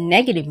this, the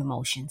negative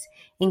emotions,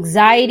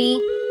 anxiety,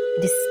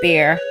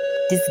 despair,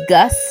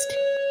 disgust,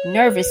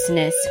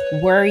 nervousness,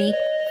 worry,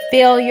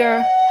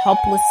 failure,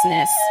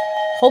 hopelessness,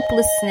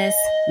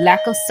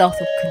 lack of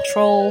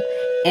self-control,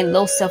 and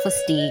low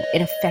self-esteem.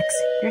 It affects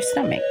your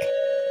stomach.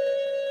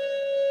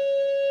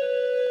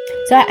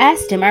 So I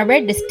asked him, I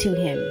read this to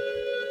him,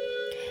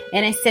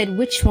 and I said,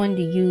 which one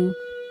do you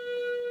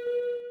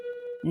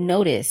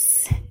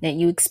notice that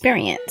you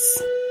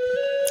experience?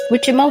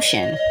 Which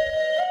emotion?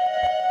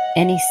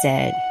 And he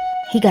said,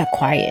 he got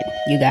quiet,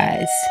 you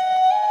guys.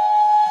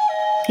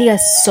 He got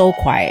so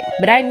quiet.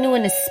 But I knew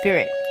in the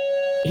spirit,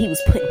 he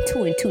was putting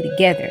 2 and 2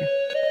 together.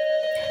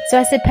 So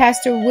I said,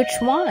 Pastor, which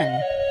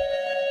one?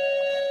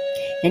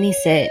 And he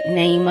said,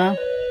 Naima.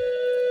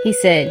 He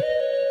said,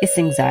 it's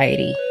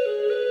anxiety.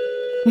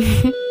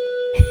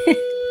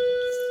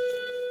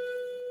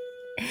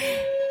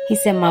 He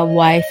said, my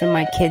wife and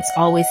my kids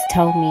always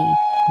tell me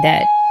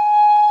that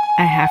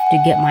I have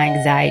to get my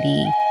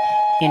anxiety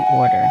in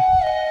order.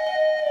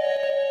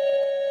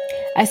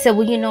 I said,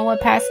 well, you know what,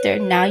 Pastor?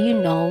 Now you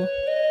know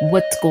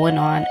what's going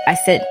on. I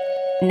said,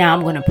 now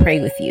I'm going to pray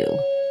with you.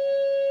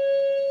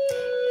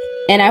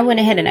 And I went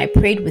ahead and I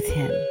prayed with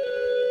him.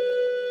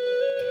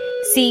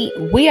 See,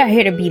 we are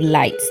here to be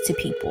lights to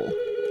people.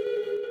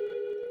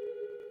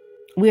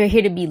 We are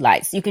here to be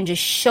lights. You can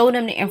just show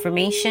them the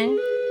information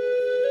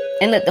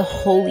and let the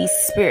Holy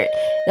Spirit.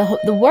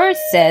 The word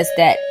says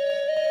that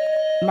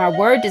My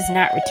word does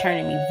not return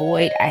to me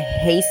void. I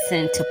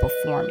hasten to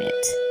perform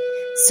it.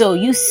 So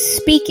you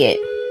speak it.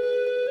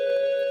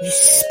 You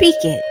speak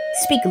it.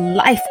 Speak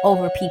life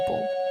over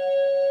people.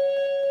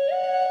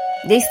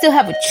 They still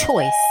have a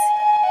choice,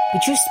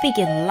 but you're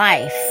speaking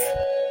life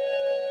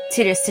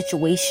to their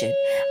situation.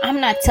 I'm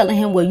not telling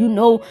him, well, you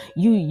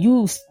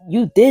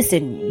this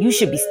and you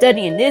should be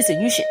studying this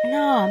and you should.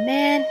 No,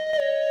 man.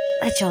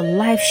 Let your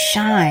life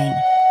shine.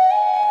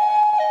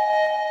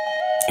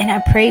 And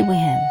I pray with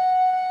him.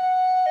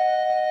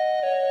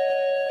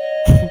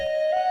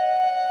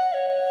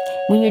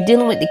 When you're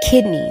dealing with the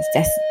kidneys,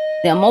 that's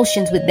the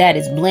emotions with that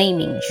is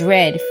blaming,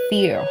 dread,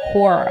 fear,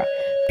 horror,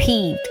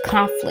 peeved,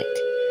 conflict,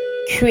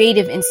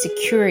 creative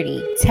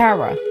insecurity,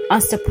 terror,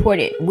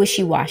 unsupported,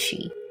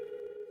 wishy-washy.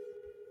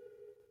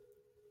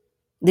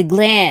 The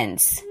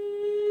glands,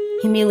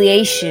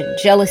 humiliation,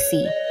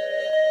 jealousy,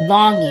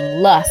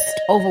 longing, lust,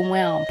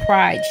 overwhelm,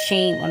 pride,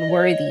 shame,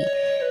 unworthy.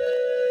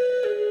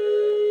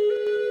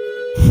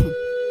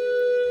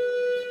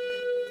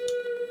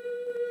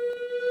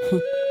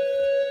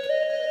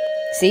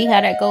 See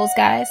how that goes,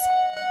 guys?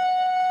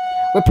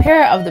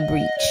 Repair of the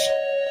breach.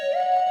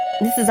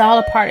 This is all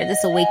a part of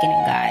this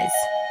awakening, guys.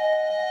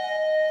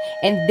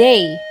 And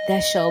they that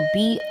shall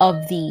be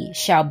of thee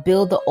shall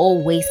build the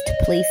old waste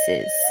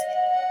places.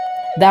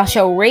 Thou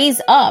shalt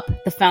raise up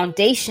the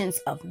foundations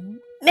of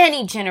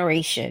many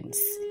generations.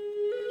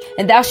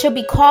 And thou shalt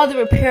be called the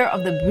repairer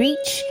of the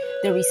breach,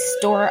 the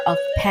restorer of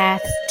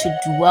paths to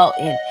dwell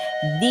in.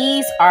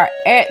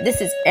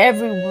 This is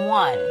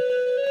everyone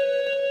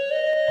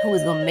who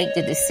is going to make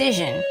the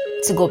decision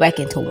to go back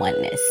into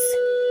oneness.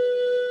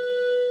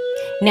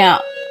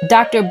 Now,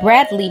 Dr.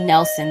 Bradley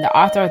Nelson, the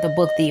author of the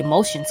book, The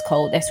Emotions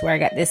Code, that's where I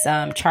got this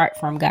chart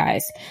from,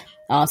 guys.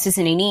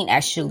 Sister Nadine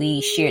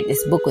actually shared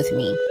this book with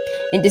me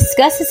and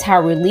discusses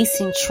how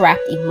releasing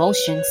trapped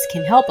emotions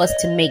can help us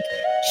to make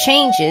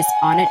changes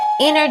on an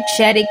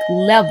energetic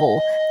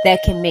level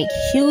that can make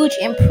huge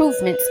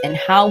improvements in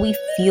how we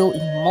feel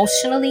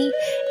emotionally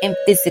and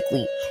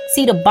physically.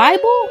 See, the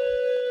Bible,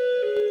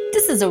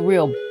 this is a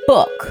real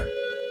book.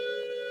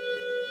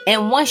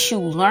 And once you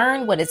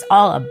learn what it's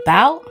all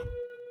about,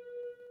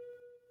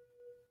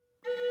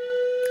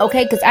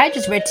 okay, because I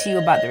just read to you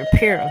about the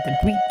repair of the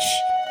breach.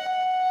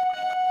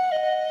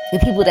 The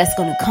people that's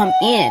going to come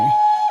in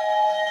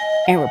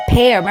and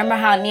repair. Remember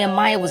how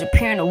Nehemiah was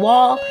repairing the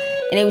wall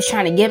and they was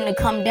trying to get him to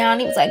come down?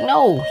 He was like,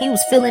 no, he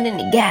was filling in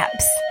the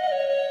gaps.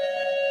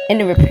 And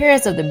the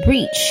repairs of the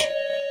breach,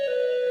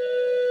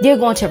 they're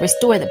going to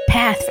restore the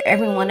path for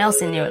everyone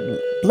else in their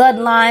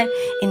bloodline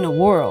in the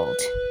world.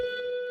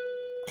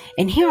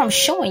 And here I'm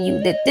showing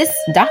you that this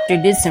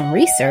doctor did some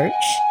research,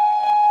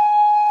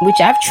 which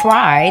I've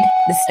tried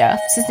the stuff.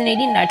 Sister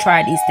Nadine and I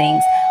tried these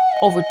things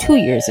over 2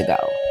 years ago.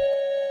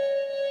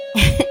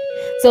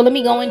 So let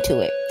me go into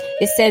it.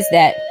 It says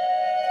that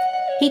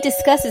he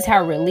discusses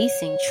how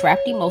releasing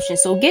trapped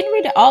emotions, so getting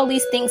rid of all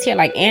these things here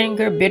like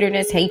anger,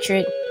 bitterness,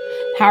 hatred,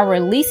 how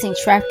releasing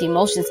trapped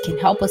emotions can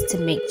help us to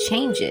make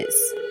changes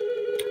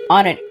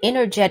on an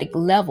energetic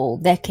level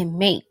that can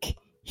make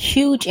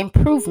huge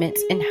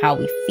improvements in how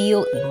we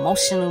feel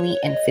emotionally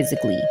and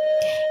physically.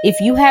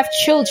 If you have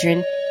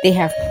children, they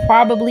have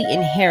probably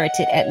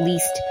inherited at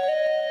least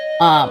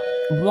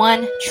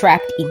one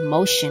trapped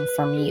emotion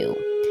from you,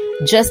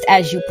 just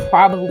as you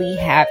probably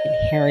have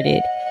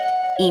inherited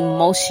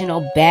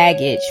emotional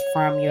baggage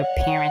from your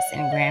parents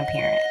and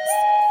grandparents.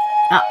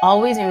 I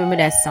always remember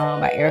that song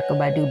by Erykah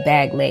Badu,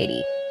 Bag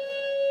Lady.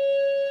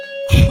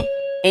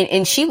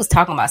 and she was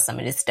talking about some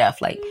of this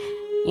stuff, like,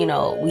 you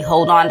know, we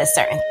hold on to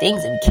certain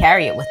things and we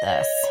carry it with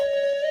us.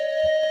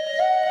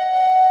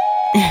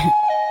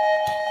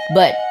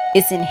 But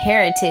it's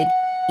inherited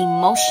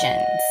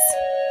emotions.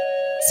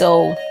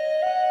 So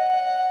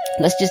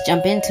let's just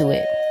jump into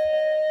it.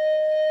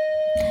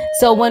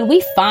 So when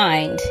we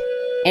find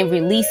and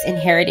release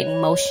inherited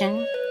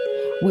emotion,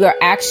 we are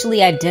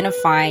actually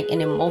identifying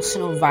an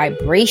emotional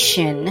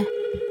vibration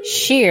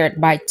shared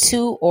by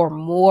two or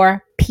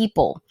more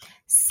people,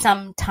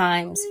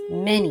 sometimes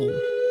many.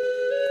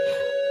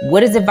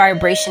 What is the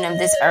vibration of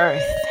this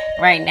earth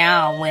right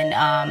now when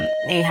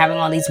they're having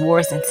all these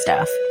wars and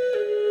stuff?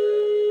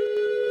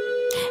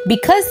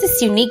 Because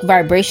this unique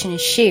vibration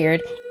is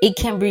shared, it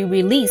can be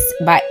released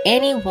by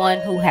anyone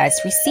who has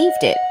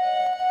received it.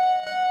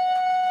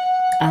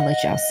 I'll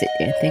let y'all sit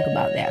there and think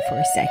about that for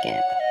a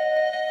second.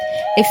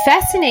 A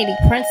fascinating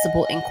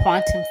principle in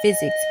quantum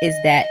physics is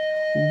that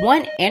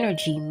one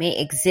energy may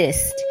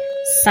exist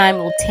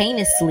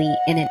simultaneously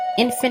in an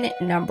infinite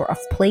number of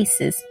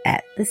places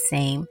at the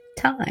same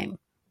time.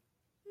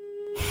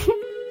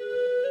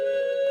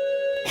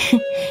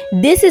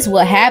 This is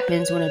what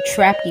happens when a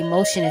trapped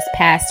emotion is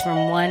passed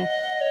from one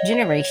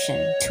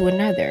generation to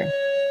another.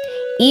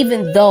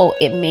 Even though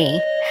it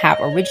may have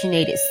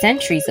originated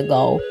centuries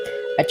ago,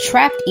 a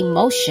trapped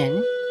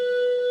emotion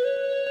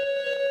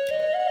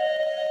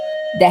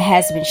that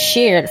has been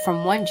shared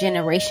from one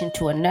generation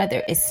to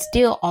another is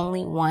still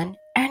only one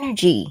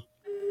energy.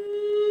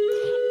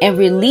 And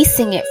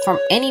releasing it from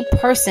any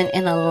person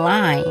in a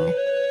line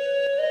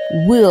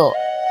will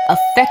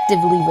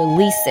effectively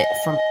release it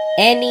from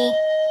any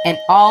and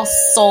all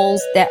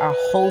souls that are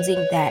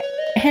holding that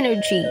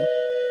energy.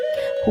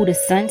 Who the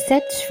sun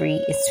sets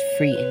free is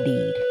free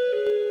indeed.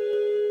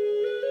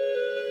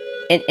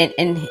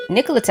 And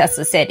Nikola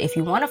Tesla said, if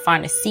you want to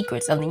find the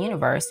secrets of the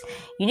universe,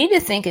 you need to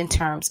think in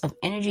terms of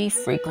energy,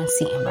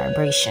 frequency, and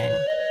vibration.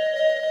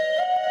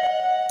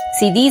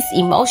 See, these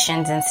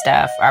emotions and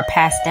stuff are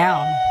passed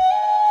down.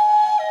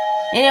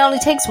 And it only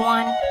takes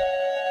one.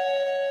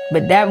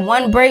 But that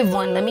one brave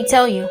one, let me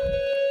tell you,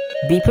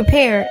 be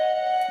prepared.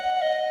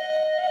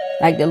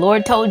 Like the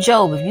Lord told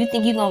Job, if you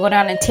think you're going to go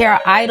down and tear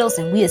our idols,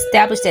 and we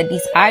establish that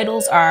these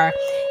idols are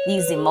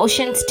these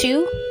emotions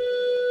too,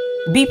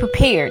 be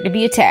prepared to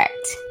be attacked.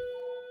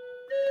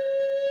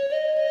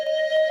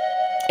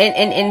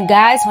 And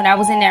guys, when I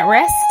was in that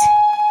rest,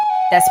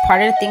 that's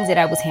part of the things that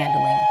I was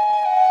handling.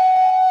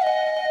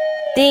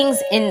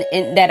 Things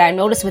in that I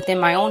noticed within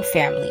my own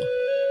family.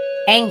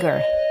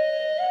 Anger,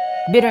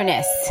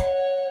 bitterness,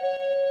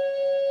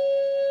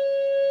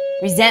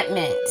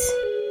 resentment,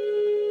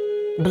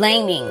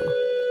 blaming.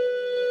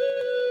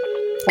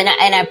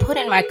 And I put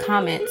in my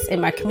comments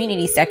in my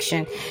community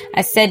section,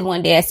 I said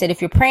one day,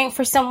 if you're praying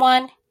for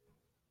someone,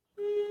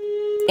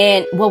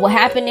 and what will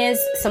happen is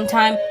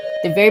sometime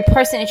the very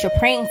person that you're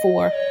praying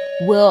for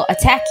will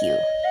attack you.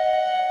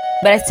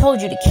 But I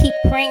told you to keep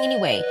praying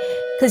anyway,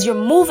 because you're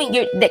moving,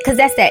 because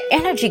that's that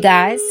energy,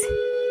 guys.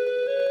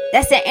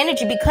 That's that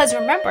energy, because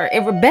remember,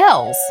 it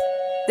rebels.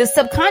 The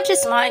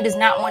subconscious mind does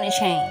not want to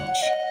change,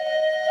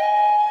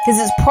 because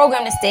it's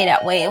programmed to stay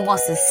that way. It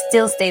wants to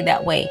still stay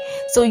that way.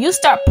 So you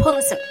start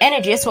pulling some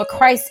energy. That's what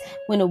Christ,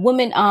 when a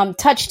woman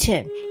touched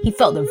him, he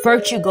felt the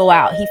virtue go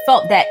out. He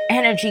felt that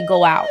energy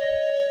go out.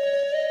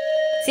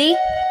 See?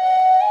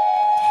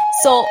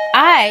 So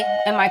I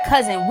and my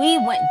cousin, we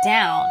went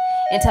down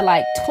into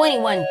like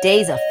 21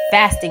 days of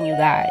fasting, you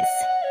guys.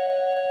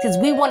 Because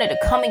we wanted to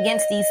come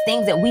against these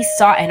things that we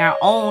saw in our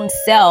own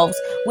selves,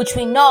 which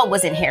we know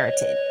was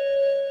inherited.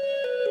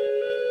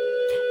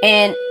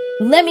 And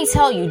let me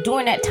tell you,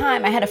 during that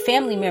time, I had a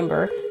family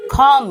member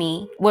call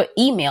me or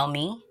email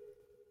me.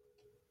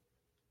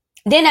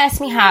 Then ask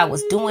me how I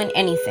was doing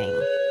anything.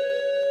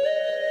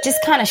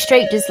 Just kind of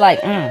straight, just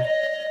like, Then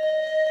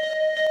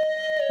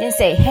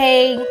say,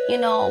 hey,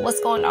 what's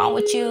going on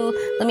with you?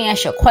 Let me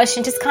ask you a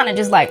question. Just kind of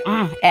just like,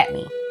 at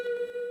me.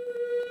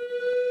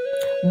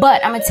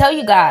 But I'm going to tell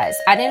you guys,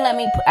 I didn't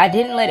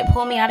let it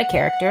pull me out of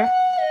character.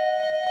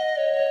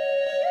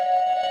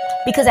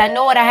 Because I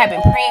know what I had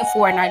been praying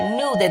for, and I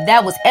knew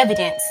that was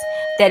evidence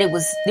that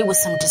there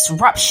was some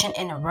disruption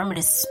in the realm of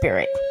the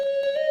spirit.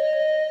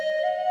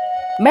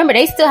 Remember,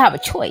 they still have a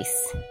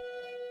choice.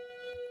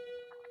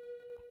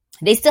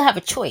 They still have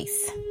a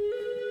choice.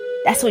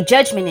 That's what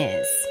judgment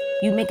is.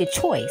 You make a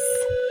choice.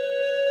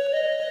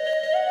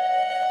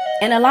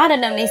 And a lot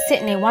of them, they sit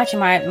and they watching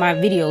my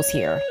videos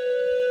here.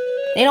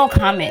 They don't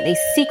comment. They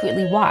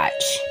secretly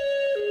watch.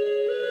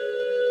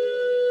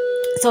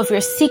 So if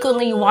you're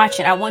secretly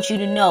watching, I want you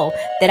to know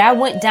that I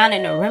went down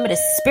in the realm of the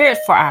spirit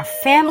for our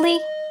family.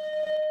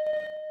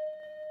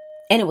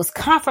 And it was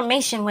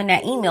confirmation when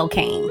that email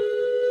came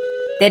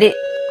that it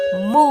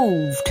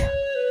moved.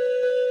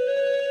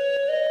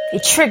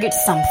 It triggered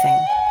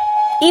something.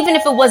 Even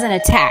if it was an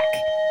attack,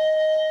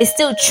 it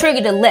still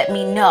triggered to let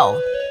me know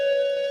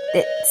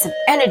that some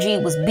energy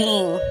was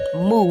being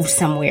moved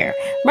somewhere.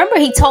 Remember,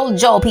 he told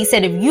Job, he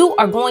said, if you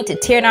are going to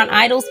tear down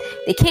idols,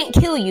 they can't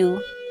kill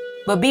you,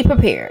 but be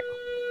prepared.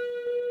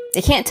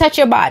 They can't touch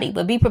your body,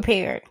 but be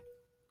prepared.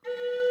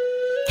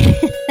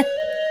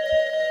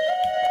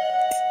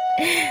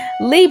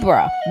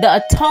 Libra,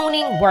 the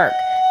atoning work.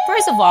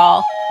 First of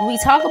all, when we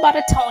talk about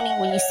atoning,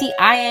 when you see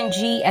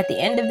ing at the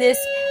end of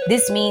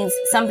this means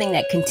something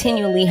that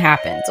continually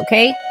happens,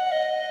 okay?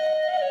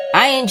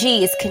 ing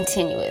is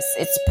continuous.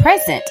 It's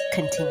present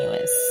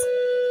continuous.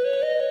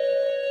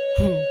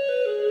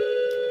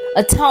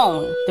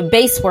 Atone, the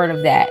base word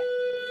of that.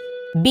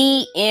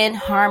 Be in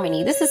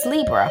harmony. This is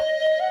Libra,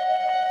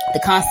 the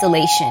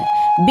constellation.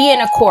 Be in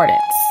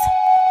accordance.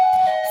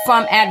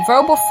 From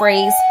adverbial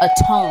phrase,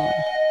 atone.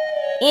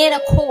 In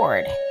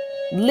accord.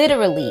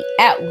 Literally,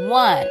 at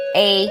one.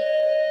 A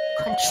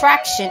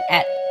contraction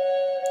at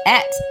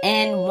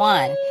and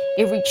one.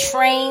 It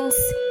retains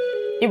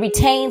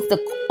the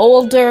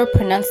older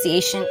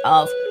pronunciation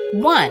of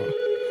one.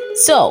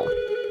 So,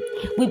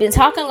 we've been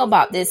talking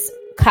about this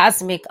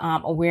cosmic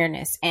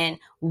awareness and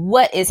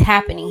what is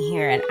happening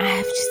here. And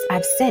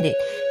I've said it.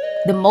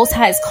 The Most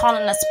High is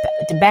calling us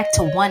back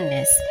to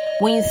oneness.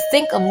 When you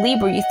think of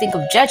Libra, you think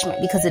of judgment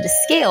because of the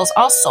scales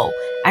also.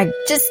 I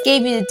just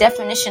gave you the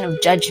definition of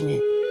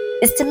judgment.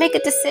 It's to make a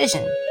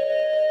decision.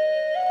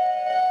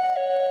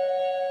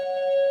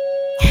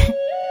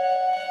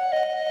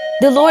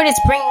 The Lord is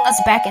bringing us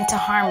back into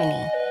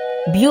harmony.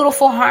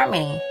 Beautiful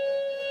harmony.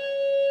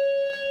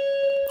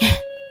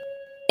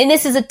 And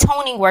this is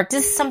atoning work.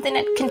 This is something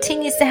that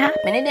continues to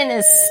happen. It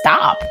didn't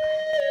stop.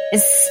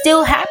 It's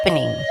still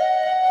happening.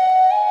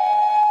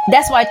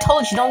 That's why I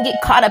told you, don't get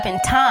caught up in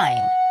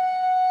time.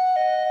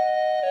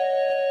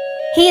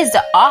 He is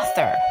the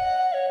author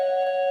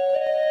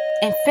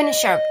and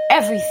finisher of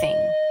everything.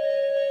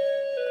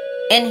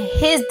 And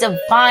his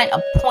divine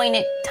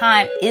appointed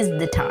time is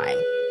the time.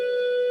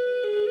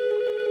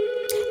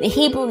 The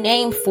Hebrew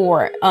name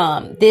for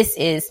this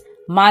is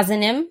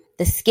mazanim,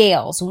 the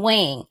scales,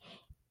 weighing.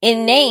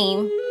 In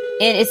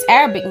its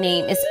Arabic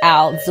name is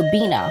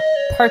al-zubina,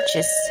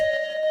 purchase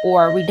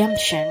or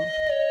redemption.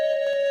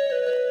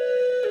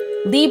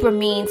 Libra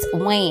means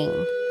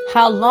weighing.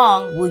 How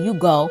long will you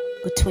go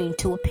between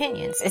two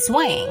opinions? It's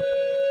weighing.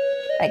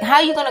 Like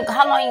how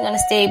long are you gonna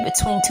stay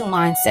between two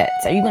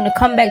mindsets? Are you gonna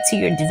come back to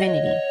your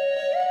divinity?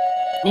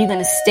 Are you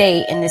gonna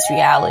stay in this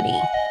reality?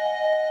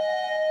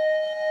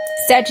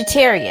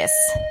 Sagittarius.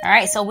 All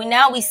right, so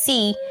we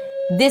see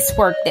this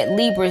work that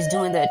Libra is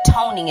doing, the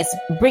atoning, is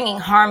bringing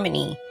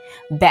harmony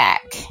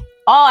back.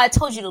 Oh, I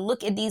told you to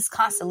look at these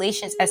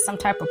constellations as some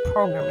type of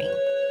programming.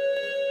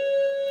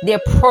 Their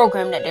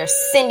program that they're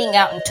sending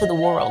out into the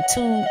world,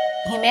 to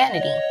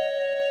humanity.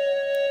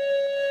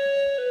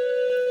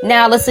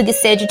 Now let's look at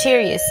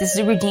Sagittarius. This is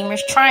the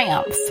Redeemer's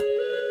triumph.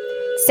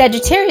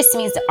 Sagittarius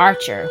means the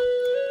archer.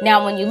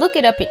 Now when you look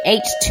it up in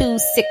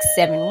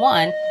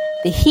H2671,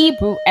 the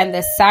Hebrew and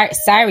the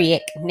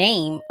Syriac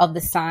name of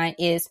the sign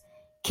is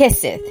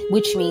Kiseth,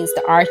 which means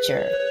the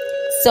archer.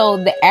 So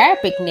the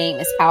Arabic name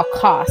is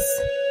Al-Qas.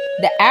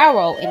 The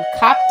arrow in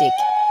Coptic,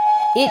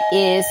 it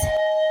is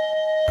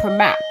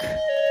Pramak,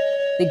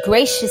 the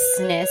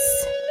graciousness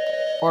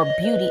or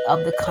beauty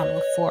of the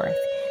coming forth.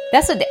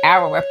 That's what the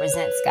arrow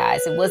represents,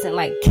 guys. It wasn't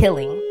like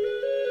killing,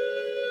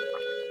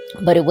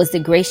 but it was the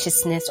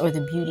graciousness or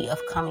the beauty of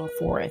coming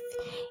forth.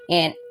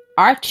 And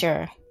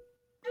archer,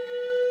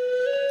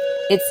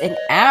 it's an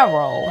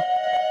arrow,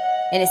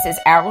 and it says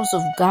arrows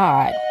of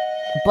God.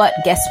 But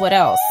guess what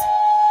else?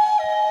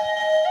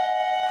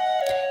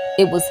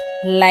 It was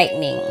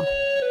lightning.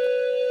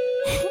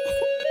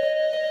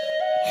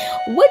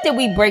 What did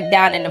we break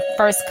down in the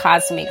first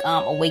cosmic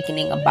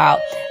awakening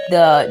about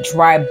the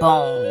dry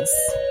bones?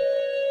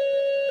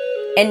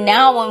 And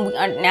now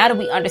now that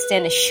we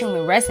understand the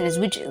Schumann resonance,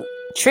 which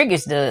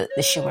triggers the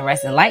Schumann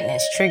resonance,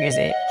 lightness triggers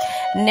it.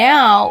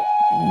 Now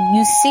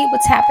you see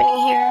what's happening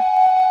here?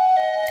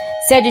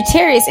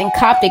 Sagittarius in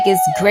Coptic is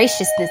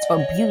graciousness or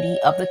beauty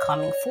of the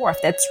coming forth.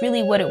 That's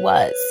really what it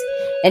was.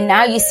 And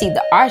now you see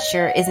the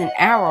archer is an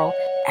arrow,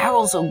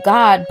 arrows of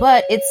God,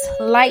 but it's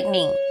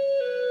lightning.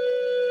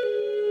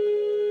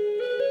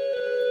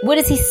 What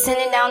is he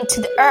sending down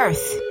to the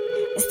earth?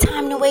 It's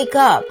time to wake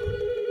up.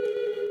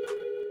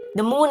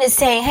 The moon is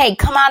saying, hey,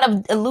 come out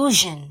of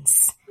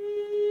illusions.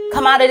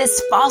 Come out of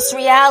this false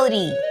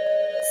reality.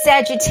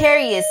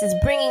 Sagittarius is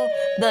bringing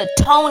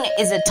atoning,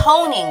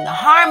 the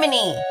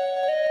harmony.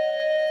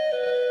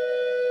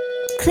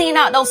 Clean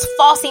out those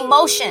false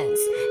emotions.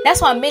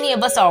 That's why many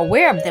of us are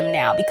aware of them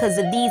now, because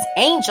of these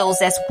angels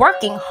that's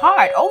working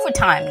hard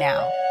overtime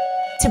now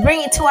to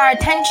bring it to our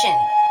attention.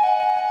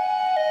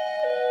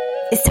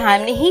 It's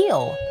time to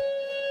heal.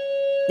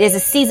 There's a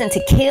season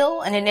to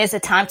kill, and then there's a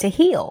time to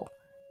heal.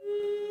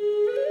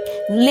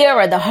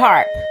 Lyra, the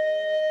harp.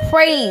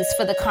 Praise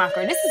for the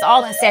conqueror. This is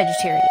all in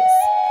Sagittarius.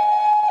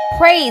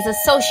 Praise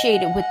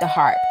associated with the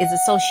harp is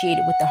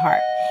associated with the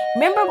harp.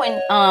 Remember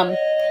when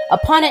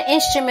upon an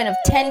instrument of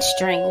 10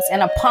 strings,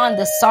 and upon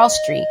the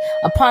psaltery,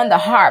 upon the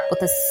harp with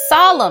a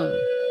solemn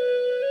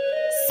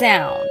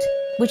sound,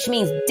 which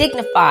means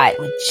dignified,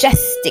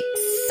 majestic,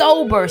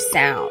 sober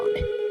sound.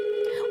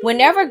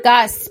 Whenever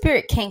God's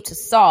spirit came to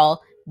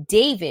Saul,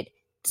 David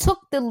took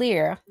the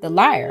lyre,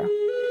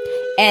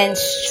 and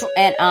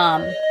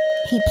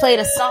he played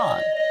a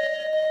song.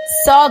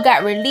 Saul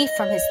got relief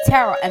from his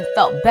terror and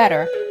felt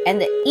better,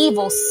 and the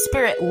evil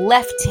spirit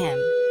left him.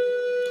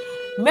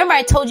 Remember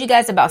I told you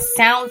guys about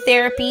sound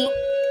therapy,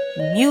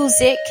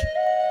 music.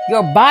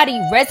 Your body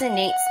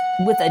resonates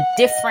with a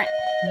different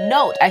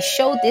note. I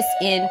showed this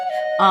in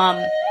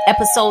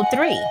episode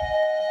 3,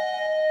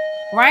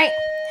 right?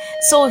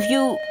 So if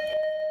you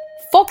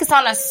focus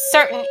on a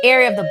certain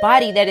area of the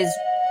body that is,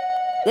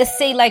 let's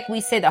say like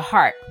we say the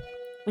heart,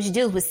 which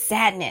deals with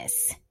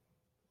sadness,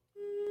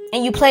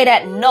 and you play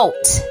that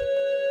note,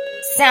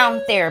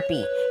 sound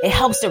therapy, it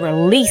helps to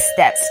release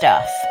that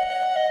stuff.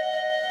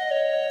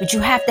 But you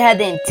have to have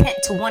the intent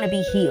to want to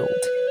be healed.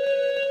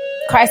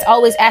 Christ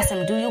always asks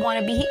him, do you want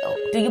to be healed?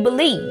 Do you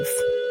believe?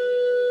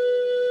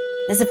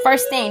 That's the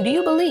first thing. Do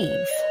you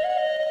believe?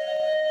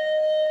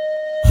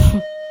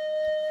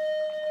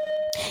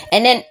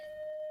 And then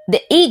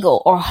the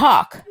eagle or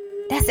hawk,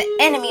 that's the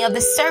enemy of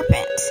the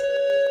serpent.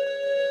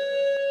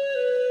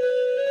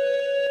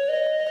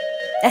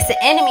 That's the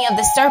enemy of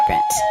the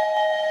serpent.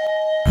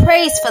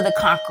 Praise for the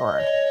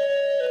conqueror.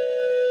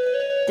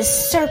 The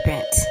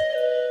serpent.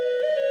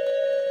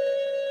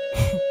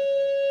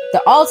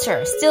 The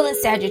altar, still in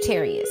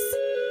Sagittarius.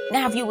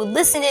 Now, if you were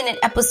listening in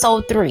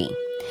episode 3,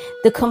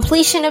 the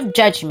completion of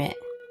judgment,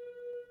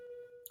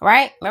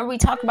 right? Remember we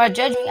talked about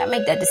judgment? You got to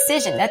make that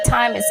decision. That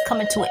time is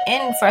coming to an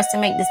end for us to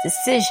make this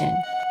decision.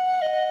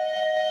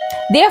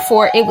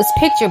 Therefore, it was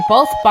pictured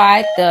both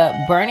by the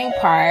burning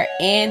pyre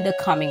and the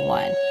coming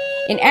one.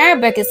 In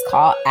Arabic, it's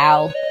called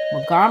al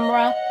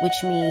Magamra,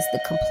 which means the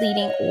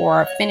completing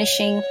or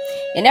finishing.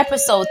 In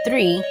episode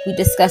 3, we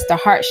discussed the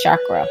heart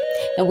chakra,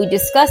 and we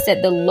discussed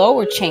that the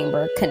lower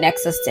chamber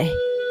connects us to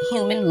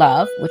human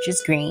love, which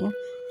is green.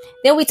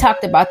 Then we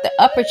talked about the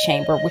upper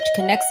chamber, which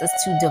connects us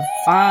to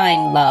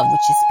divine love,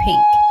 which is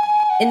pink.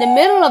 In the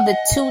middle of the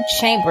two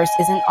chambers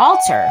is an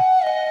altar.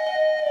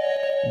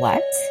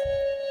 What?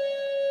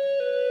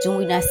 Do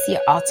we not see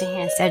an altar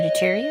here in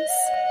Sagittarius?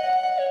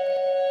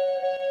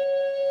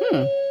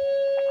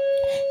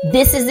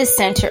 This is the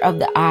center of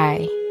the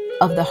eye,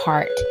 of the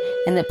heart,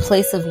 and the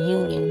place of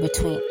union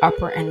between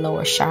upper and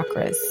lower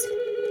chakras.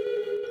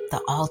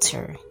 The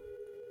altar.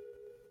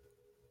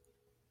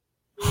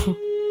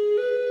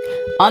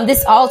 On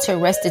this altar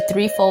rests the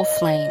threefold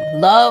flame: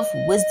 love,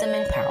 wisdom,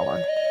 and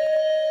power.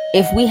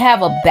 If we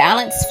have a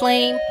balanced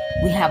flame,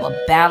 we have a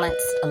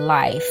balanced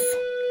life.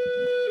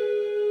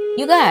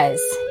 You guys,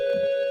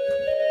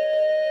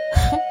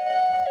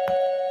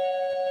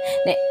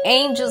 the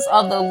angels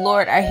of the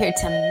Lord are here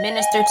to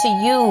minister to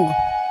you.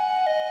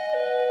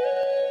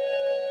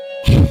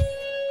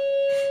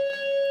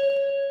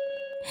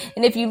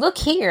 And if you look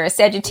here,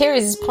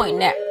 Sagittarius is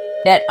pointing at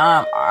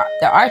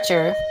the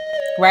archer,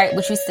 right,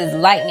 which says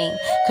lightning.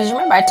 Because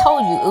remember, I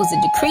told you it was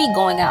a decree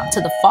going out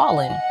to the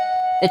fallen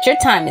that your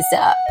time is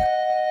up.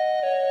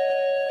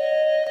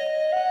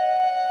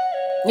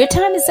 Your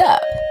time is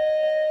up.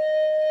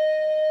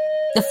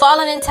 The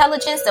fallen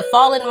intelligence, the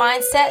fallen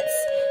mindsets,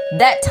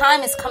 that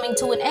time is coming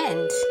to an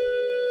end.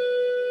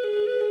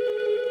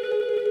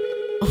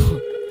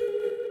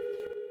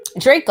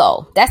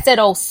 Draco, that's that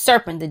old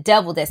serpent, the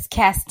devil that's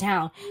cast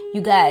down.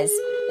 You guys,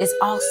 it's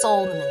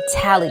also the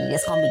mentality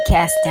that's going to be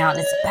cast down.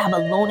 This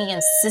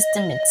Babylonian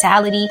system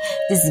mentality,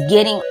 this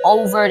getting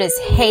over, this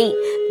hate,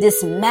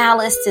 this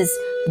malice, this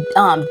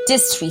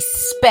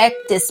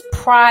disrespect, this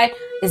pride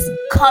is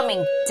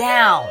coming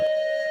down.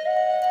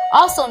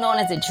 Also known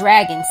as the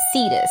dragon,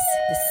 Cetus,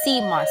 the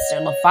sea monster,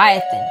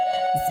 Leviathan,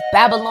 this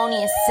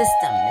Babylonian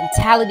system,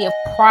 mentality of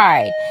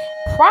pride.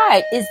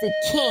 Pride is the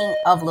king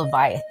of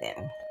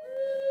Leviathan.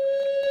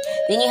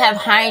 Then you have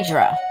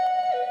Hydra.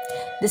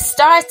 The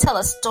stars tell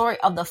a story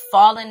of the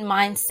fallen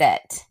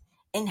mindset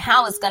and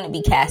how it's going to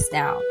be cast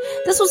down.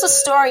 This was a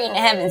story in the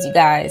heavens, you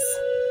guys.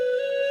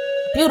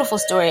 Beautiful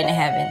story in the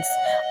heavens.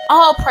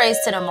 All praise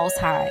to the Most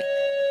High.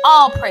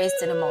 All praise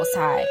to the Most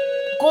High.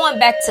 Going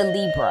back to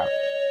Libra.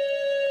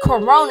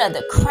 Corona,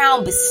 the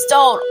crown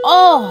bestowed.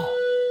 Oh,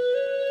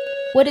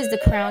 what is the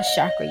crown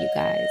chakra, you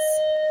guys?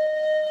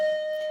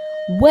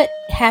 What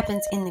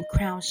happens in the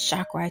crown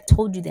chakra? I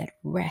told you that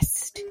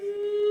rest,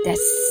 that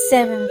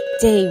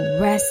 7-day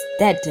rest,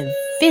 that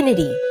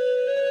divinity.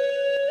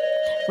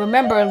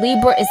 Remember,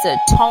 Libra is the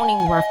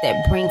atoning work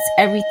that brings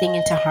everything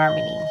into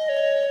harmony.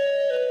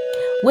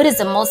 What is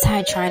the Most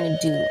High trying to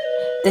do?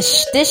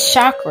 This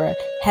chakra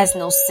has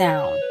no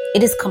sound.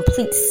 It is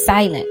complete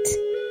silent.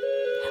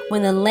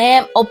 When the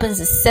Lamb opens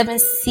the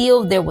seventh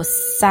seal, there was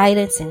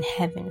silence in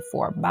heaven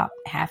for about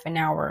half an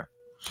hour.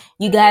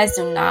 You guys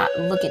do not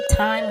look at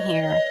time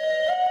here,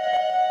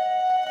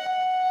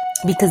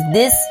 because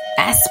this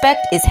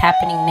aspect is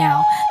happening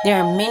now.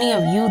 There are many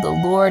of you, the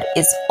Lord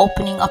is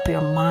opening up your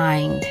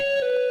mind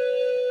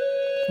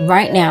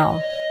right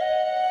now.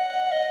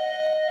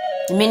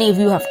 Many of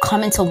you have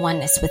come into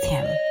oneness with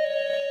Him.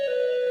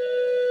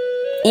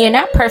 You're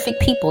not perfect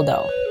people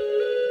though,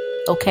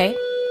 okay?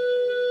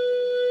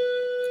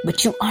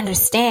 But you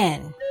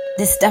understand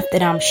this stuff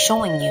that I'm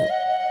showing you.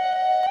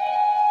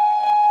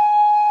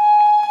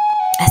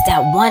 That's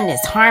that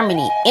oneness,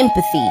 harmony,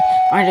 empathy,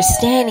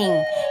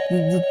 understanding.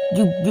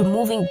 You're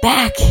moving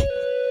back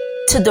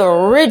to the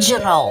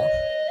original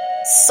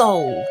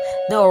soul,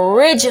 the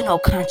original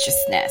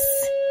consciousness.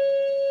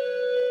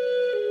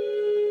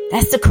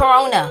 That's the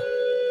corona.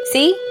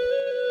 See?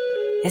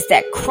 It's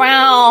that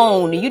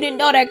crown. You didn't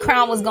know that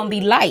crown was going to be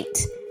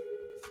light.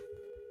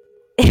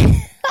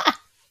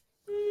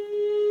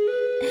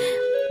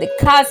 The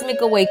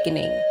cosmic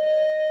awakening.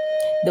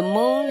 The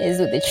moon is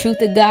with the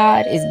truth of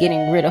God, is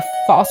getting rid of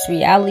false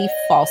reality,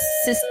 false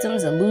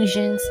systems,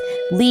 illusions.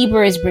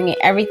 Libra is bringing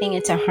everything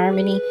into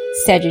harmony.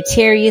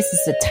 Sagittarius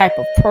is the type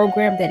of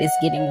program that is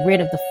getting rid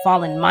of the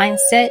fallen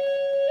mindset.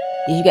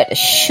 You got the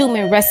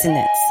Schumann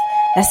resonance.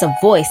 That's a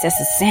voice.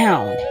 That's a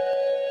sound.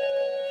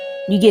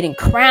 You're getting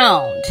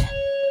crowned.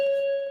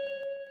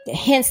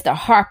 Hence the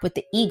harp with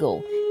the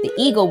eagle. The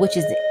eagle, which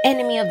is the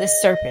enemy of the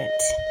serpent.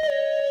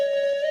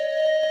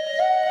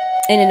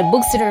 And in the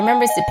books of the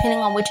remembrance,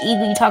 depending on which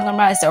eagle you're talking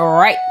about, it's the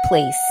right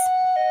place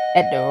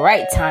at the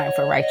right time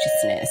for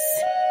righteousness.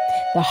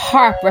 The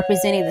harp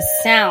representing the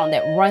sound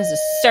that runs the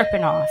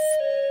serpent off.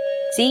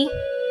 See?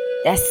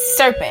 That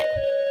serpent.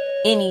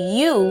 In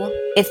you,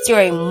 it's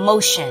your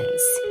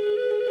emotions.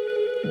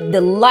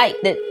 The light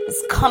that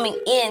is coming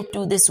in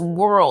through this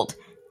world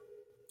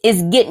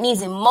is getting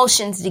these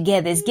emotions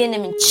together. It's getting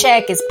them in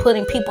check. It's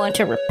putting people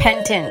into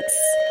repentance.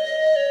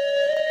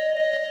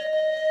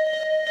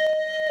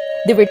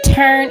 The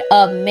return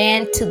of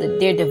man to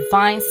their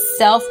divine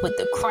self with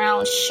the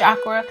crown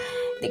chakra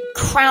They're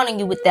crowning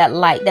you with that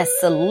light, that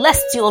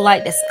celestial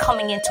light that's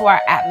coming into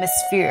our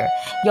atmosphere.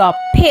 Y'all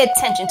pay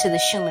attention to the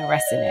Schumann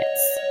resonance.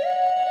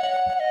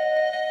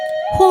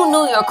 Who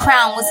knew your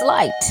crown was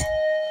light?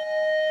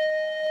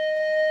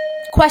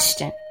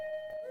 Question.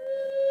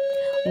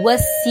 What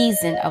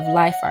season of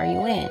life are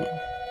you in?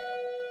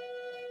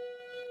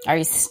 Are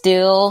you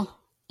still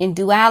in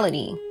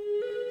duality?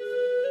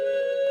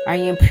 Are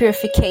you in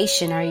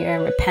purification? Are you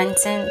in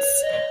repentance?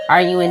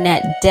 Are you in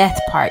that death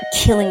part,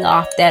 killing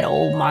off that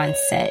old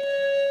mindset?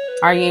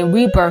 Are you in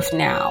rebirth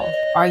now?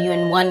 Are you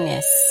in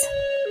oneness?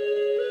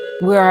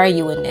 Where are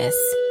you in this?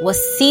 What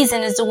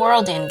season is the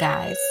world in,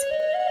 guys?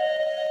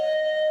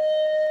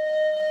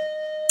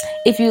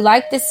 If you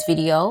like this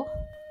video,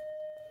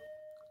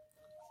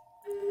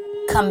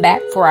 come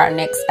back for our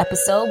next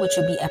episode, which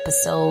will be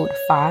episode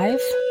 5.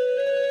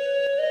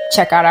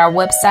 Check out our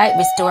website,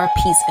 Restore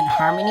Peace and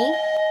Harmony.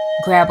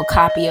 Grab a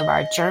copy of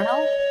our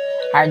journal.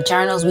 Our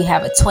journals, we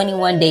have a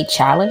 21-day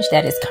challenge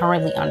that is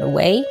currently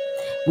underway.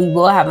 We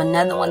will have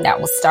another one that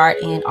will start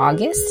in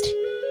August.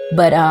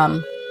 But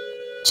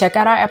check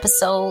out our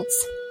episodes.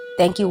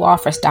 Thank you all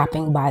for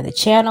stopping by the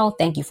channel.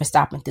 Thank you for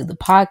stopping through the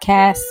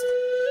podcast.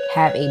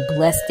 Have a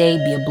blessed day.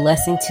 Be a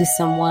blessing to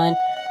someone.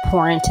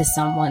 Pour into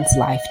someone's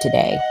life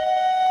today.